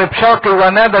وقف ربشاقي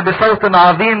ونادى بصوت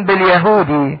عظيم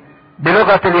باليهودي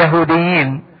بلغة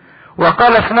اليهوديين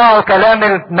وقال: اسمعوا كلام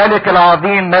الملك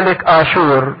العظيم ملك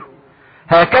اشور.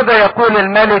 هكذا يقول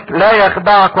الملك: لا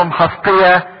يخدعكم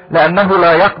حزقيا، لانه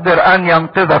لا يقدر ان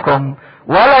ينقذكم،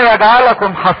 ولا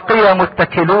يجعلكم حزقيا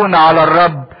متكلون على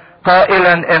الرب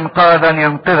قائلا انقاذا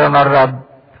ينقذنا الرب.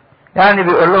 يعني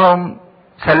بيقول لهم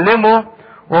سلموا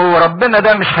وربنا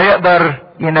ده مش هيقدر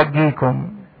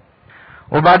ينجيكم.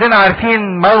 وبعدين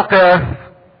عارفين موقف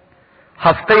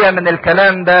حزقيا من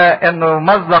الكلام ده، انه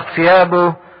مزق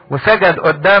ثيابه وسجد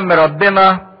قدام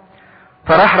ربنا.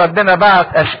 فراح ربنا بعت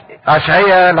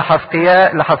اشعياء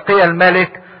لحزقيا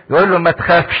الملك يقول له: ما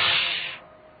تخافش،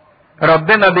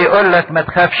 ربنا بيقول لك ما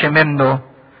تخافش منه،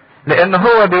 لان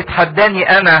هو بيتحداني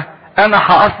انا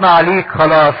هأصنع عليك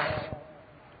خلاص.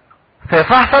 في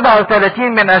صح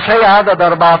 37 من اشعياء عدد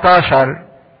 14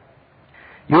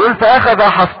 يقول: فاخذ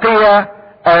حزقيا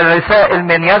الرسائل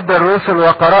من يد الرسل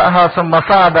وقرأها، ثم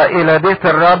صعد الى بيت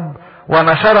الرب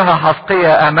ونشرها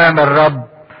حزقيا امام الرب.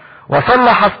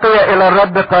 وصلى حزقيا الى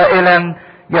الرب قائلا: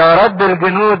 يا رب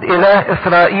الجنود اله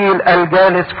اسرائيل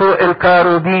الجالس فوق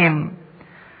الكاروبيم،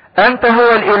 انت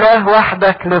هو الاله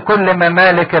وحدك لكل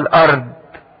ممالك الارض.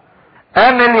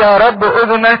 امل يا رب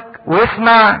اذنك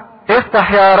واسمع،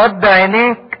 افتح يا رب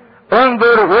عينيك،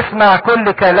 انظر واسمع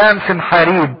كل كلام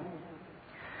سنحاريب.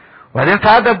 وبعدين في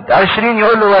عدد 20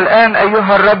 يقول له والان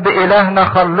ايها الرب الهنا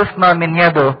خلصنا من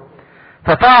يده،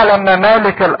 فتعلم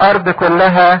ممالك الارض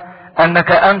كلها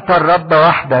انك انت الرب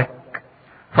وحدك.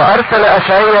 فارسل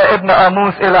اشعياء ابن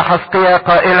اموس الى حزقيا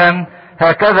قائلا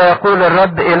هكذا يقول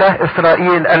الرب اله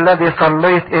اسرائيل الذي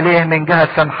صليت اليه من جهة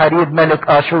سنحريب ملك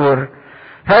اشور،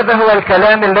 هذا هو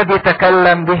الكلام الذي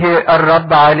تكلم به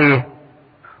الرب عليه.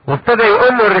 وابتدى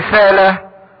يقول له الرسالة،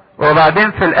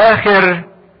 وبعدين في الاخر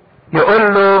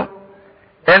يقول له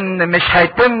ان مش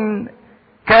هيتم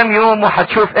كام يوم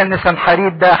وهتشوف ان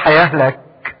سنحريب ده هيهلك.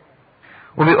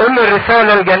 وبيقول له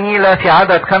الرسالة الجميلة في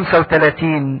عدد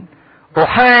 35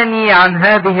 احاني عن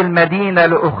هذه المدينة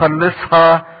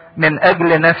لأخلصها من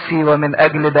اجل نفسي ومن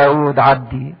اجل داود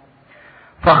عبدي.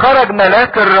 فخرج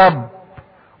ملاك الرب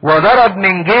وضرب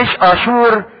من جيش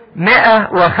اشور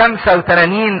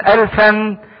 185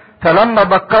 الفا، فلما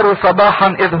بكروا صباحا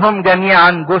اذ هم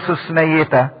جميعا جثث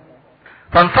ميتة.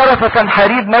 فانصرف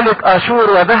سنحريب ملك اشور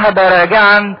وذهب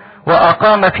راجعا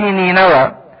واقام في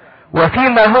نينوى،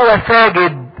 وفيما هو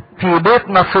ساجد في بيت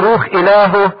مصروخ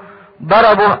الهه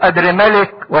ضربه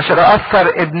ادرملك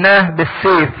وشرأسر ابناه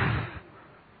بالسيف،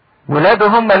 ولاده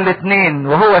هما الاثنين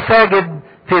وهو ساجد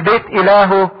في بيت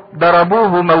الهه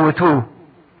ضربوه وموتوه.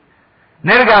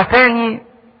 نرجع تاني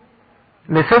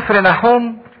لسفر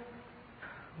نحوم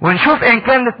ونشوف ان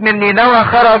كانت من نينوى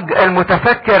خرج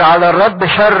المتفكر على الرب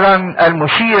شرا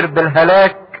المشير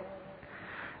بالهلاك،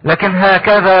 لكن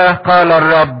هكذا قال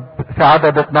الرب في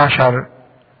عدد 12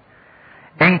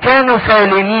 ان كانوا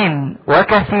سالمين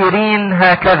وكثيرين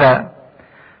هكذا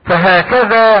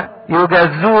فهكذا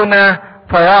يجزون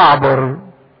فيعبر،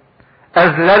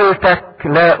 اذللتك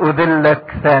لا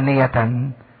اذلك ثانية.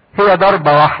 هي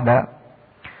ضربة واحدة.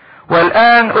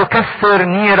 والان اكسر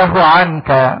نيره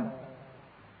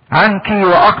عنك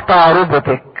واقطع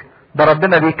ربطك. ده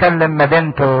ربنا بيكلم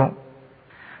مدينته،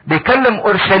 بيكلم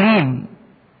اورشليم.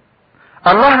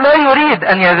 الله لا يريد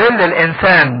ان يذل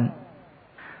الانسان،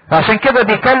 عشان كده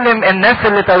بيكلم الناس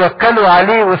اللي توكلوا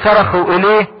عليه وصرخوا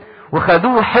اليه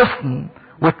وخدوه حصن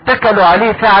واتكلوا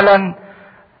عليه فعلا.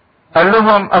 قال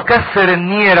لهم اكسر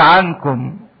النير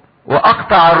عنكم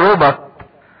واقطع الربط،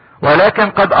 ولكن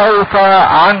قد اوصى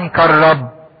عنك الرب.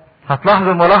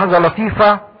 هتلاحظوا ملاحظة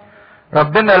لطيفة،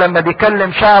 ربنا لما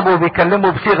بيكلم شعبه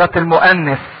بيكلمه بصيغة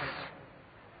المؤنث.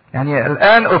 يعني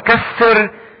الان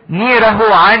اكسر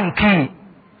نيره عنك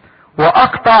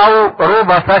واقطع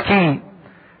ربطك.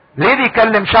 ليه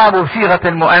بيكلم شعبه بصيغة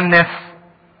المؤنث؟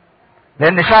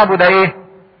 لان شعبه ده ايه؟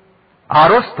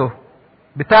 عروسته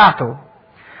بتاعته.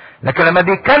 لكن لما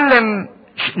بيتكلم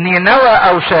نينوى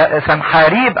او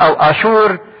سنحاريب او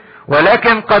اشور،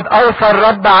 ولكن قد اوصى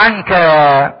الرب عنك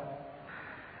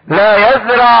لا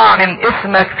يزرع من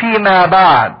اسمك فيما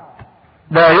بعد.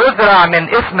 لا يزرع من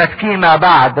اسمك فيما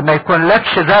بعد، ما يكون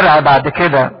لكش زرع بعد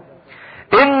كده.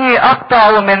 اني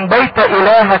اقطع من بيت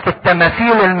الهك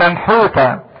التماثيل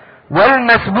المنحوتة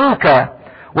والمسبوكة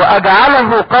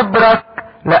واجعله قبرك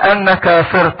لانك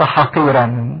صرت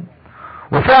حقيرا.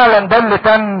 وفعلا ده اللي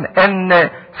تم، ان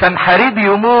سنحريب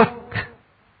يموت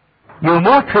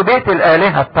في بيت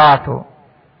الالهة بتاعته،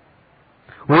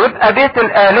 ويبقى بيت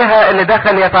الالهة اللي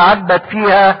دخل يتعبد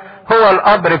فيها هو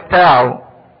القبر بتاعه.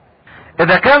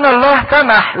 اذا كان الله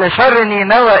سمح لشر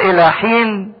نينوى الى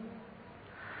حين،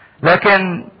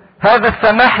 لكن هذا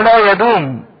السماح لا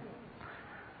يدوم،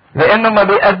 لانه ما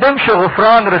بيقدمش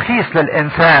غفران رخيص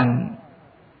للانسان.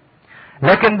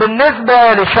 لكن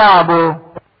بالنسبة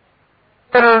لشعبه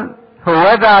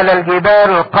هو وضع على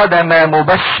الجبال قدم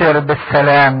مبشر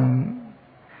بالسلام.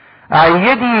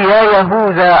 عيدي يا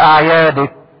يهوذا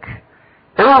اعيادك،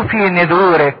 اوفي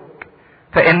نذورك،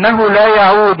 فانه لا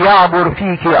يعود يعبر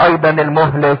فيك ايضا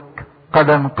المهلك، قد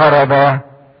انقرض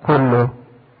كله.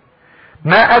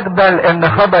 ما اقبل ان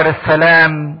خبر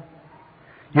السلام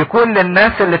يكون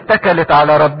للناس اللي اتكلت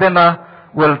على ربنا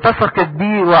والتصقت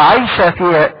بيه وعايشة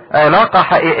في علاقة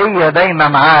حقيقية دايما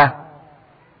معاه.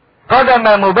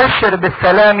 قدم مبشر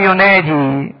بالسلام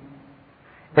ينادي.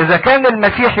 اذا كان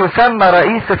المسيح يسمى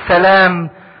رئيس السلام،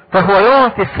 فهو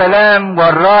يعطي السلام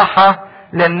والراحة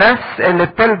للنفس اللي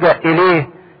بتلجأ اليه،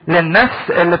 للنفس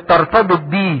اللي بترتبط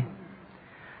بيه.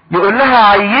 يقول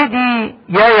لها عيدي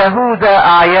يا يهوذا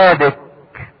اعيادك.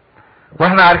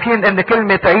 واحنا عارفين ان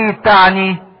كلمة عيد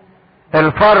تعني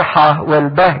الفرحة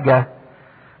والبهجة.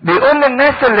 بيقول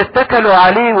للناس اللي اتكلوا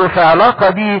عليه وفي علاقة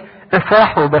بيه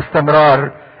افرحوا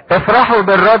باستمرار، افرحوا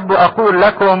بالرب واقول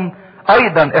لكم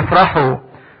ايضا افرحوا.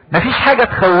 مفيش حاجة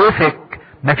تخوفك،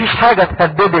 مفيش حاجة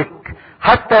تهددك،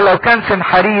 حتى لو كان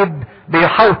سنحريب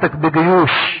بيحوطك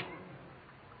بجيوش.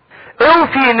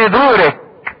 اوفي نذورك،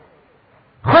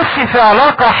 خشي في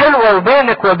علاقة حلوة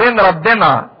بينك وبين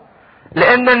ربنا،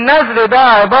 لان النذر ده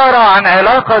عبارة عن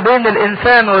علاقة بين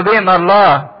الانسان وبين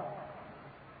الله.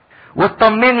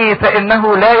 واطمني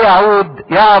فانه لا يعود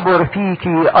يعبر فيك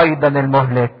ايضا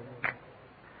المهلك.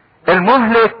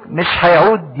 المهلك مش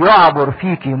هيعود يعبر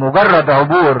فيك مجرد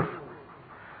عبور،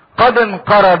 قد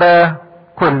انقرض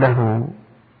كله،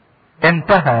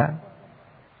 انتهى.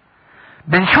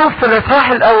 بنشوف في الاصحاح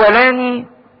الاولاني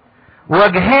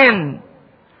وجهين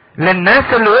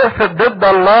للناس اللي وقفت ضد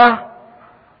الله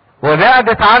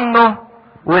وبعدت عنه،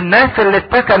 والناس اللي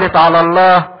اتكلت على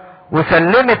الله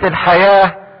وسلمت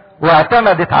الحياة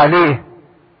واعتمدت عليه.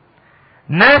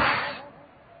 ناس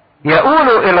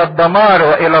يقولوا الى الدمار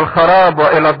والى الخراب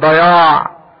والى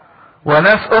الضياع،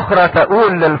 وناس اخرى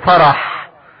تقول للفرح،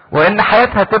 وان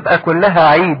حياتها تبقى كلها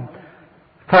عيد،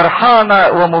 فرحانة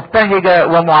ومبتهجة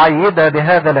ومعيدة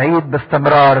بهذا العيد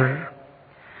باستمرار.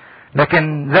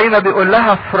 لكن زي ما بيقول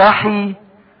لها افرحي،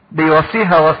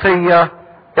 بيوصيها وصية: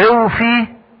 اوفي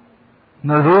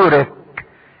نذورك.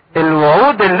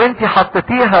 الوعود اللي انت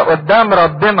حطيتيها قدام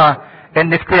ربنا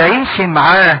انك تعيشي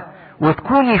معاه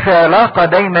وتكوني في علاقة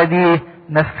دايما دي،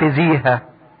 نفذيها،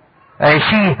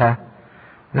 عيشيها.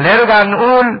 نرجع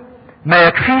نقول ما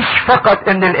يكفيش فقط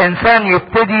ان الانسان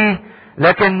يبتدي،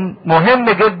 لكن مهم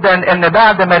جدا ان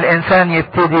بعد ما الانسان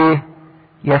يبتدي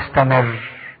يستمر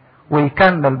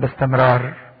ويكمل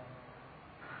باستمرار.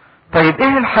 طيب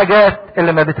ايه الحاجات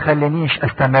اللي ما بتخلينيش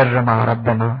استمر مع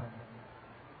ربنا؟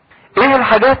 ايه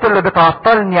الحاجات اللي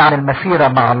بتعطلني عن المسيرة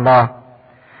مع الله؟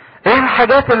 ايه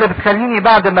الحاجات اللي بتخليني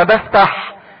بعد ما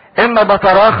بفتح اما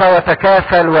بتراخى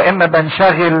وتكاسل، واما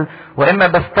بنشغل، واما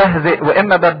بستهزئ،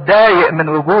 واما بتضايق من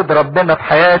وجود ربنا في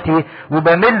حياتي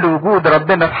وبمل وجود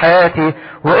ربنا في حياتي،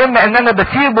 واما ان انا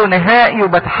بسيبه نهائي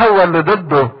وبتحول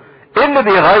لضده؟ ايه اللي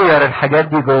بيغير الحاجات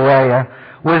دي جوايا؟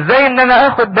 وازاي ان انا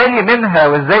اخد بالي منها،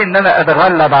 وازاي ان انا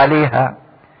اتغلب عليها؟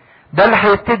 ده اللي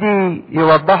هيبتدي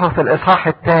يوضحه في الاصحاح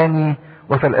الثاني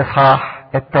وفي الاصحاح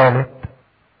الثالث.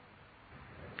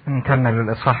 نكمل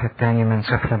الاصحاح الثاني من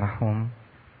سفر نحوم.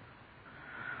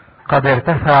 قد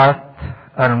ارتفعت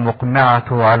المقمعة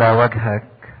على وجهك،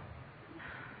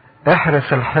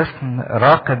 احرس الحصن،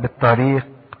 راقب الطريق،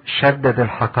 شدد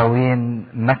الحقوين،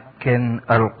 مكن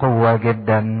القوة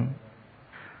جدا.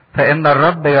 فإن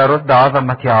الرب يرد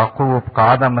عظمة يعقوب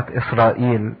كعظمة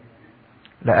إسرائيل،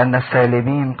 لأن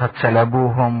السالبين قد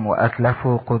سلبوهم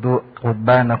وأتلفوا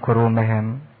قضبان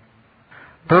كرومهم.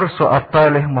 ترس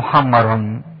أبطاله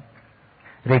محمر،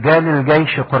 رجال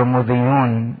الجيش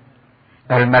قرمذيون،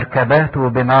 المركبات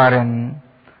بنار،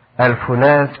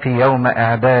 الفولاذ في يوم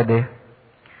إعداده.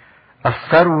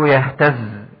 الثرو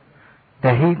يهتز،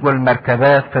 تهيج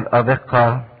المركبات في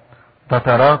الأدقة،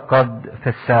 تتراقد في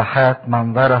الساحات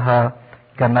منظرها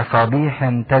كمصابيح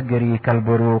تجري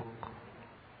كالبروق.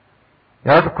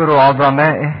 يذكر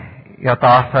عظمائه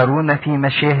يتعثرون في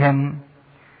مشيهم،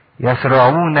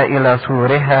 يسرعون إلى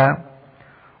سورها.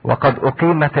 وقد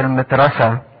أقيمت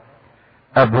المترسة،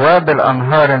 أبواب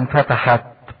الأنهار انفتحت،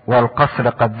 والقصر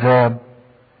قد ذاب،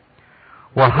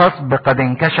 وهصب قد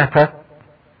انكشفت،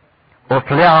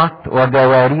 أطلعت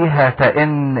وجواريها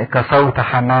تئن كصوت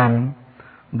حمام،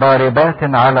 ضاربات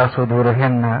على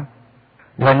صدورهن.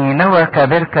 ونينوى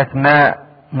كبركة ماء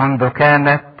منذ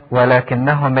كانت،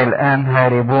 ولكنهم الآن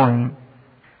هاربون.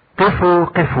 قفوا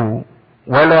قفوا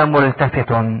ولا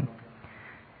ملتفت،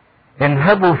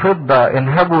 انهبوا فضة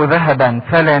انهبوا ذهبا،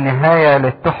 فلا نهاية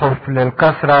للتحف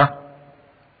للكسرة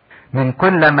من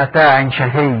كل متاع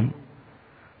شهي.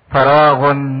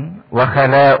 فراغ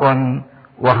وخلاء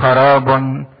وخراب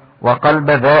وقلب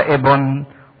ذائب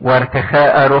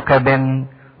وارتخاء ركب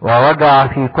ووجع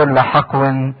في كل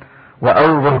حقو،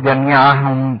 وأوجه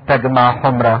جميعهم تجمع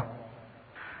حمرة.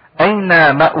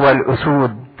 أين مأوى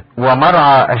الأسود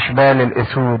ومرعى أشبال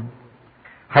الأسود؟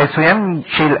 حيث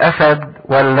يمشي الأسد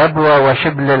واللبوة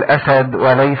وشبل الأسد،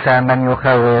 وليس من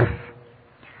يخوف.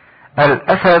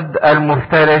 الأسد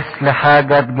المفترس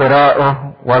لحاجة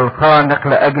جرائه، والخانق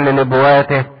لأجل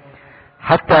لبواته،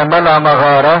 حتى ملأ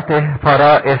مغاراته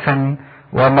فرائس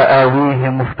ومآويه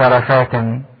مفترسات.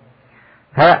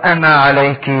 ها أنا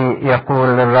عليك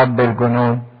يقول الرب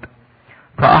الجنود،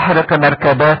 فأحرق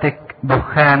مركباتك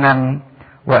دخانا،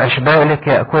 وأشبالك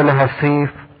يأكلها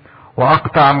السيف،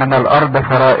 وأقطع من الأرض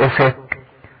فرائسك،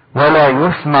 ولا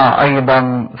يسمع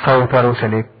أيضا صوت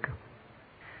رسلك.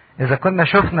 إذا كنا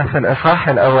شفنا في الإصحاح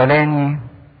الأولاني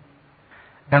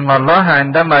إن الله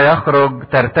عندما يخرج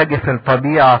ترتجف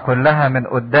الطبيعة كلها من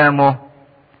قدامه،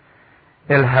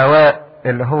 الهواء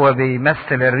اللي هو بيمثل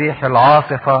الريح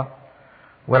العاصفة،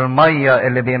 والمية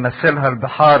اللي بيمثلها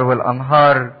البحار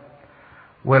والأنهار،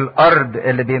 والأرض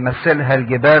اللي بيمثلها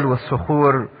الجبال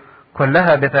والصخور،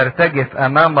 كلها بترتجف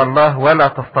أمام الله ولا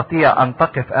تستطيع أن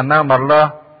تقف أمام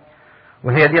الله.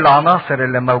 وهي دي العناصر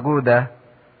اللي موجودة،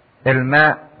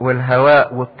 الماء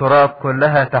والهواء والتراب،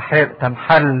 كلها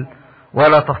تنحل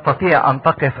ولا تستطيع أن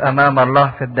تقف أمام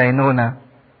الله في الدينونة.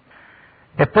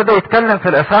 ابتدى يتكلم في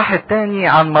الإصحاح الثاني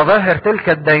عن مظاهر تلك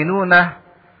الدينونة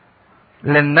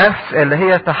للنفس اللي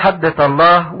هي تحدت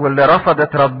الله واللي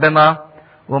رفضت ربنا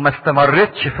وما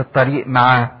استمرتش في الطريق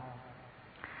معاه.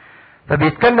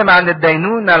 فبيتكلم عن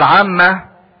الدينونة العامة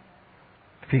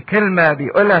في كلمة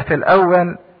بيقولها في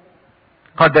الأول: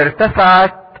 قد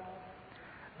ارتفعت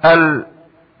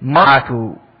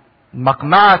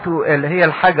المقمعة اللي هي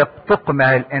الحاجة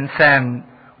بتقمع الإنسان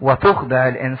وتخضع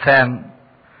الإنسان.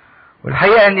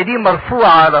 والحقيقة ان دي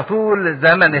مرفوعة على طول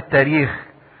زمن التاريخ.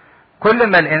 كل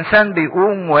ما الإنسان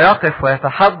بيقوم ويقف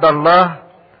ويتحدى الله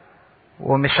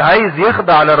ومش عايز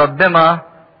يخضع لربنا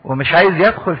ومش عايز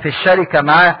يدخل في الشركة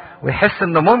معاه ويحس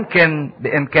انه ممكن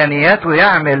بإمكانياته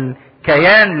يعمل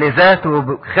كيان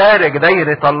لذاته خارج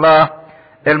دايرة الله،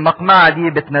 المقمعة دي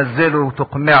بتنزله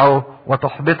وتقمعه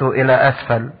وتحبطه إلى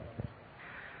أسفل.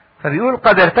 فبيقول: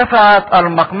 قد ارتفعت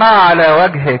المقمعة على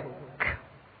وجهك.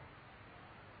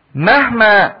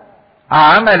 مهما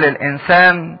عمل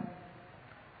الإنسان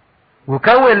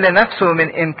وكون لنفسه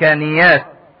من إمكانيات،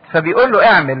 فبيقول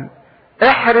له: اعمل،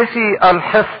 احرسي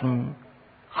الحصن،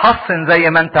 حصن زي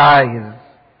ما انت عايز،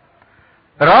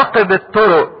 راقب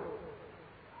الطرق،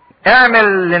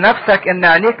 اعمل لنفسك ان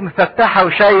عينيك مفتحة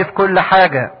وشايف كل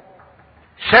حاجة،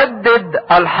 شدد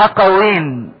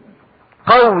الحقوين،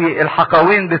 قوي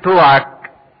الحقوين بتوعك،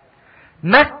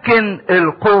 مكن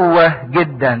القوة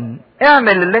جدا،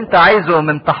 اعمل اللي انت عايزه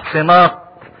من تحصينات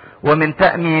ومن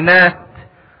تأمينات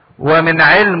ومن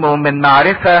علم ومن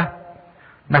معرفة.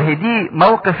 ما هي دي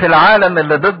موقف العالم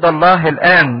اللي ضد الله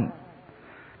الآن،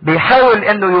 بيحاول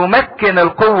انه يمكن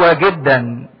القوة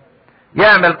جدا،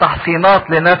 يعمل تحصينات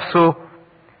لنفسه،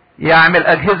 يعمل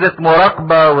أجهزة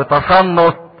مراقبة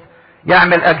وتصنت،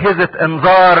 يعمل أجهزة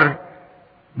انذار،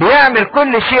 بيعمل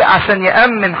كل شيء عشان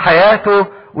يأمن حياته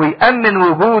ويأمن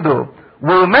وجوده.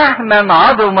 ومهما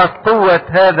عظمت قوة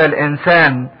هذا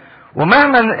الإنسان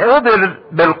ومهما قدر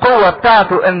بالقوة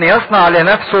بتاعته ان يصنع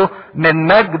لنفسه من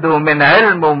مجد ومن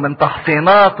علم ومن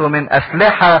تحصينات ومن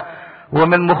أسلحة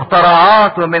ومن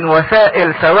مخترعات ومن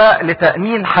وسائل، سواء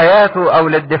لتأمين حياته او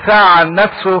للدفاع عن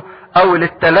نفسه او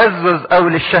للتلذذ او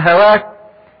للشهوات،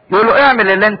 يقولوا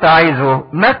اعمل اللي انت عايزه،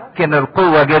 مكن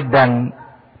القوة جدا.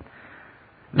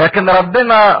 لكن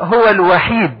ربنا هو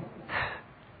الوحيد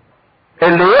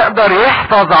اللي يقدر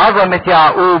يحفظ عظمة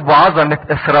يعقوب وعظمة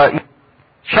إسرائيل،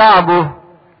 شعبه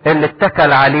اللي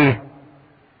اتكل عليه.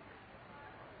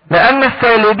 لأن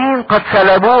السالبين قد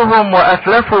سلبوهم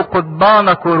وأتلفوا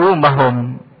قضبان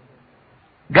كرومهم.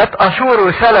 جت أشور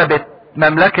وسلبت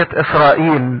مملكة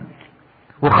إسرائيل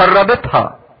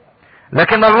وخربتها،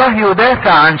 لكن الله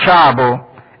يدافع عن شعبه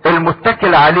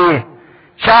المتكل عليه،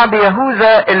 شعب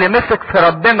يهوذا اللي مسك في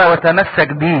ربنا وتمسك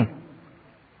بيه.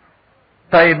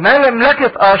 طيب ما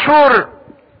مملكة أشور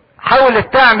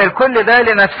حاولت تعمل كل ده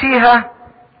لنفسها،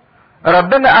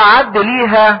 ربنا أعد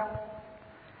ليها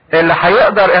اللي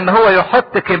هيقدر ان هو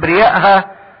يحط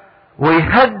كبريائها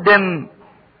ويهدم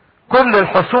كل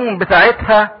الحصون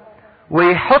بتاعتها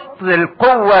ويحط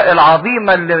القوة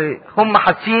العظيمة اللي هم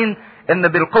حاسين ان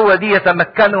بالقوة دي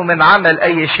يتمكنوا من عمل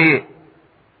اي شيء.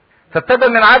 فابتدى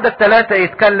من عدد 3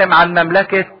 يتكلم عن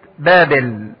مملكة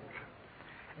بابل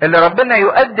اللي ربنا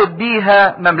يؤدب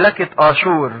بيها مملكة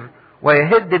آشور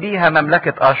ويهد بيها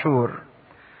مملكة آشور.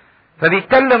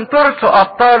 فبيتكلم: ترس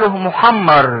أبطاله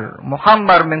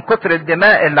محمر من كتر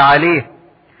الدماء اللي عليه،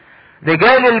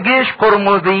 رجال الجيش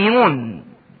قرمزيون،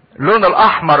 لون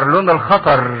الأحمر، لون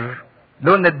الخطر،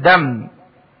 لون الدم،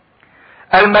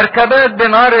 المركبات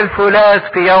بنار الفولاذ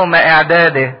في يوم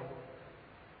إعداده،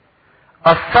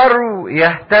 الثرو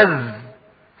يهتز.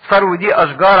 الثرو دي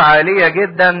أشجار عالية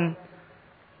جدا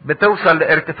بتوصل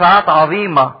لارتفاعات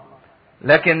عظيمة،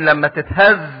 لكن لما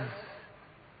تتهز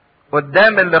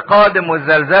قدام اللي قادم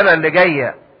والزلزلة اللي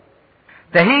جاية.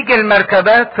 تهيج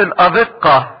المركبات في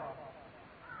الأزقة.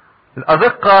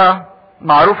 الأزقة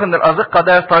معروف ان الأزقة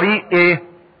ده طريق ايه؟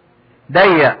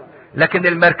 ضيق، لكن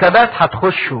المركبات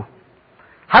هتخشه.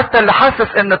 حتى اللي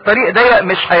حاسس ان الطريق ضيق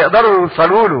مش هيقدروا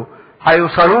يوصلوا له،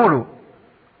 هيوصلوا له.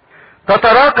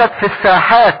 تتراكض في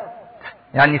الساحات،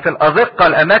 يعني في الأزقة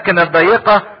الأماكن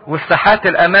الضيقة، والساحات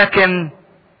الأماكن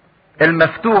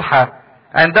المفتوحة.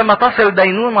 عندما تصل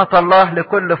دينونة الله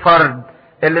لكل فرد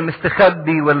اللي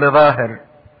مستخبي واللي ظاهر.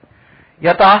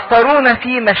 يتعثرون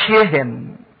في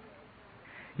مشيهم،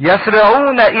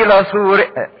 يسرعون الى سور.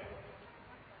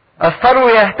 الثرو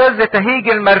يهتز، تهيج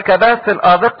المركبات في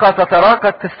الآذقة،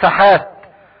 تتراكد في الساحات،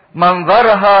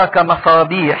 منظرها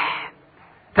كمصابيح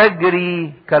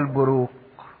تجري كالبروق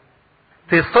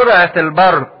في سرعة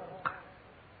البرق،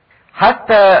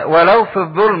 حتى ولو في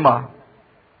الظلمة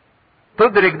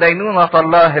تدرك دينونة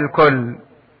الله الكل.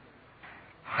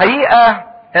 حقيقة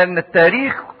ان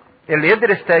التاريخ اللي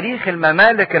يدرس تاريخ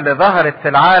الممالك اللي ظهرت في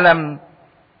العالم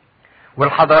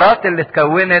والحضارات اللي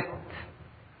اتكونت،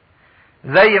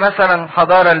 زي مثلا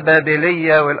الحضارة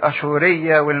البابلية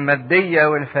والأشورية والمادية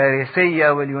والفارسية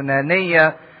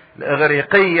واليونانية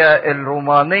الإغريقية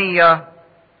الرومانية،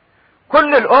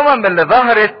 كل الأمم اللي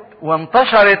ظهرت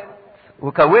وانتشرت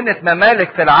وكونت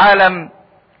ممالك في العالم،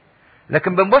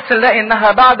 لكن بنبص نلاقي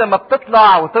انها بعد ما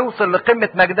بتطلع وتوصل لقمة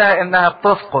مجدها انها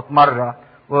بتسقط مرة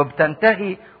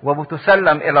وبتنتهي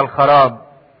وبتسلم الى الخراب.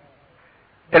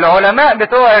 العلماء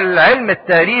بتوع العلم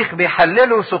التاريخ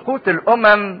بيحللوا سقوط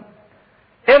الامم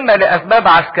اما لاسباب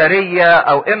عسكرية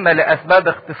او اما لاسباب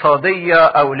اقتصادية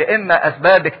او لاما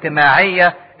اسباب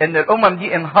اجتماعية، ان الامم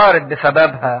دي انهارت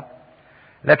بسببها.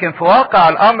 لكن في واقع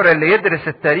الامر اللي يدرس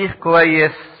التاريخ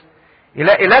كويس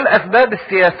يلاقي لا الاسباب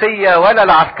السياسية ولا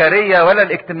العسكرية ولا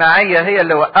الاجتماعية هي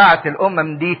اللي وقعت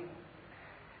الامم دي.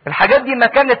 الحاجات دي ما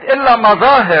كانت الا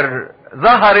مظاهر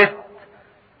ظهرت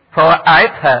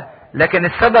فوقعتها، لكن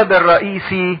السبب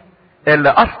الرئيسي اللي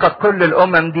اسقط كل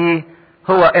الامم دي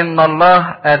هو ان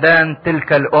الله ادان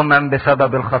تلك الامم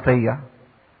بسبب الخطية.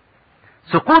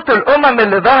 سقوط الامم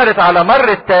اللي ظهرت على مر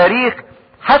التاريخ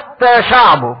حتى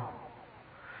شعبه،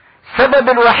 السبب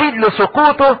الوحيد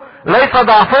لسقوطه ليس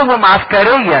ضعفهم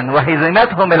عسكريا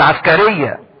وهزيمتهم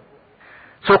العسكرية.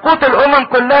 سقوط الامم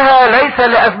كلها ليس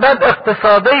لاسباب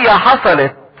اقتصادية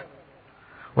حصلت،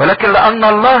 ولكن لان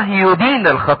الله يدين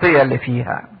الخطية اللي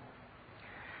فيها.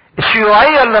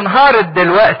 الشيوعية اللي انهارت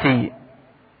دلوقتي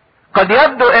قد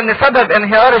يبدو ان سبب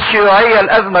انهيار الشيوعية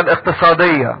الازمة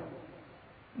الاقتصادية،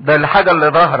 ده الحاجة اللي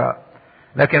ظاهرة،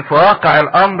 لكن في واقع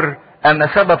الامر ان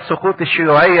سبب سقوط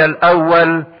الشيوعية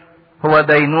الاول هو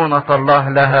دينونة الله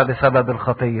لها بسبب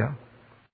الخطية.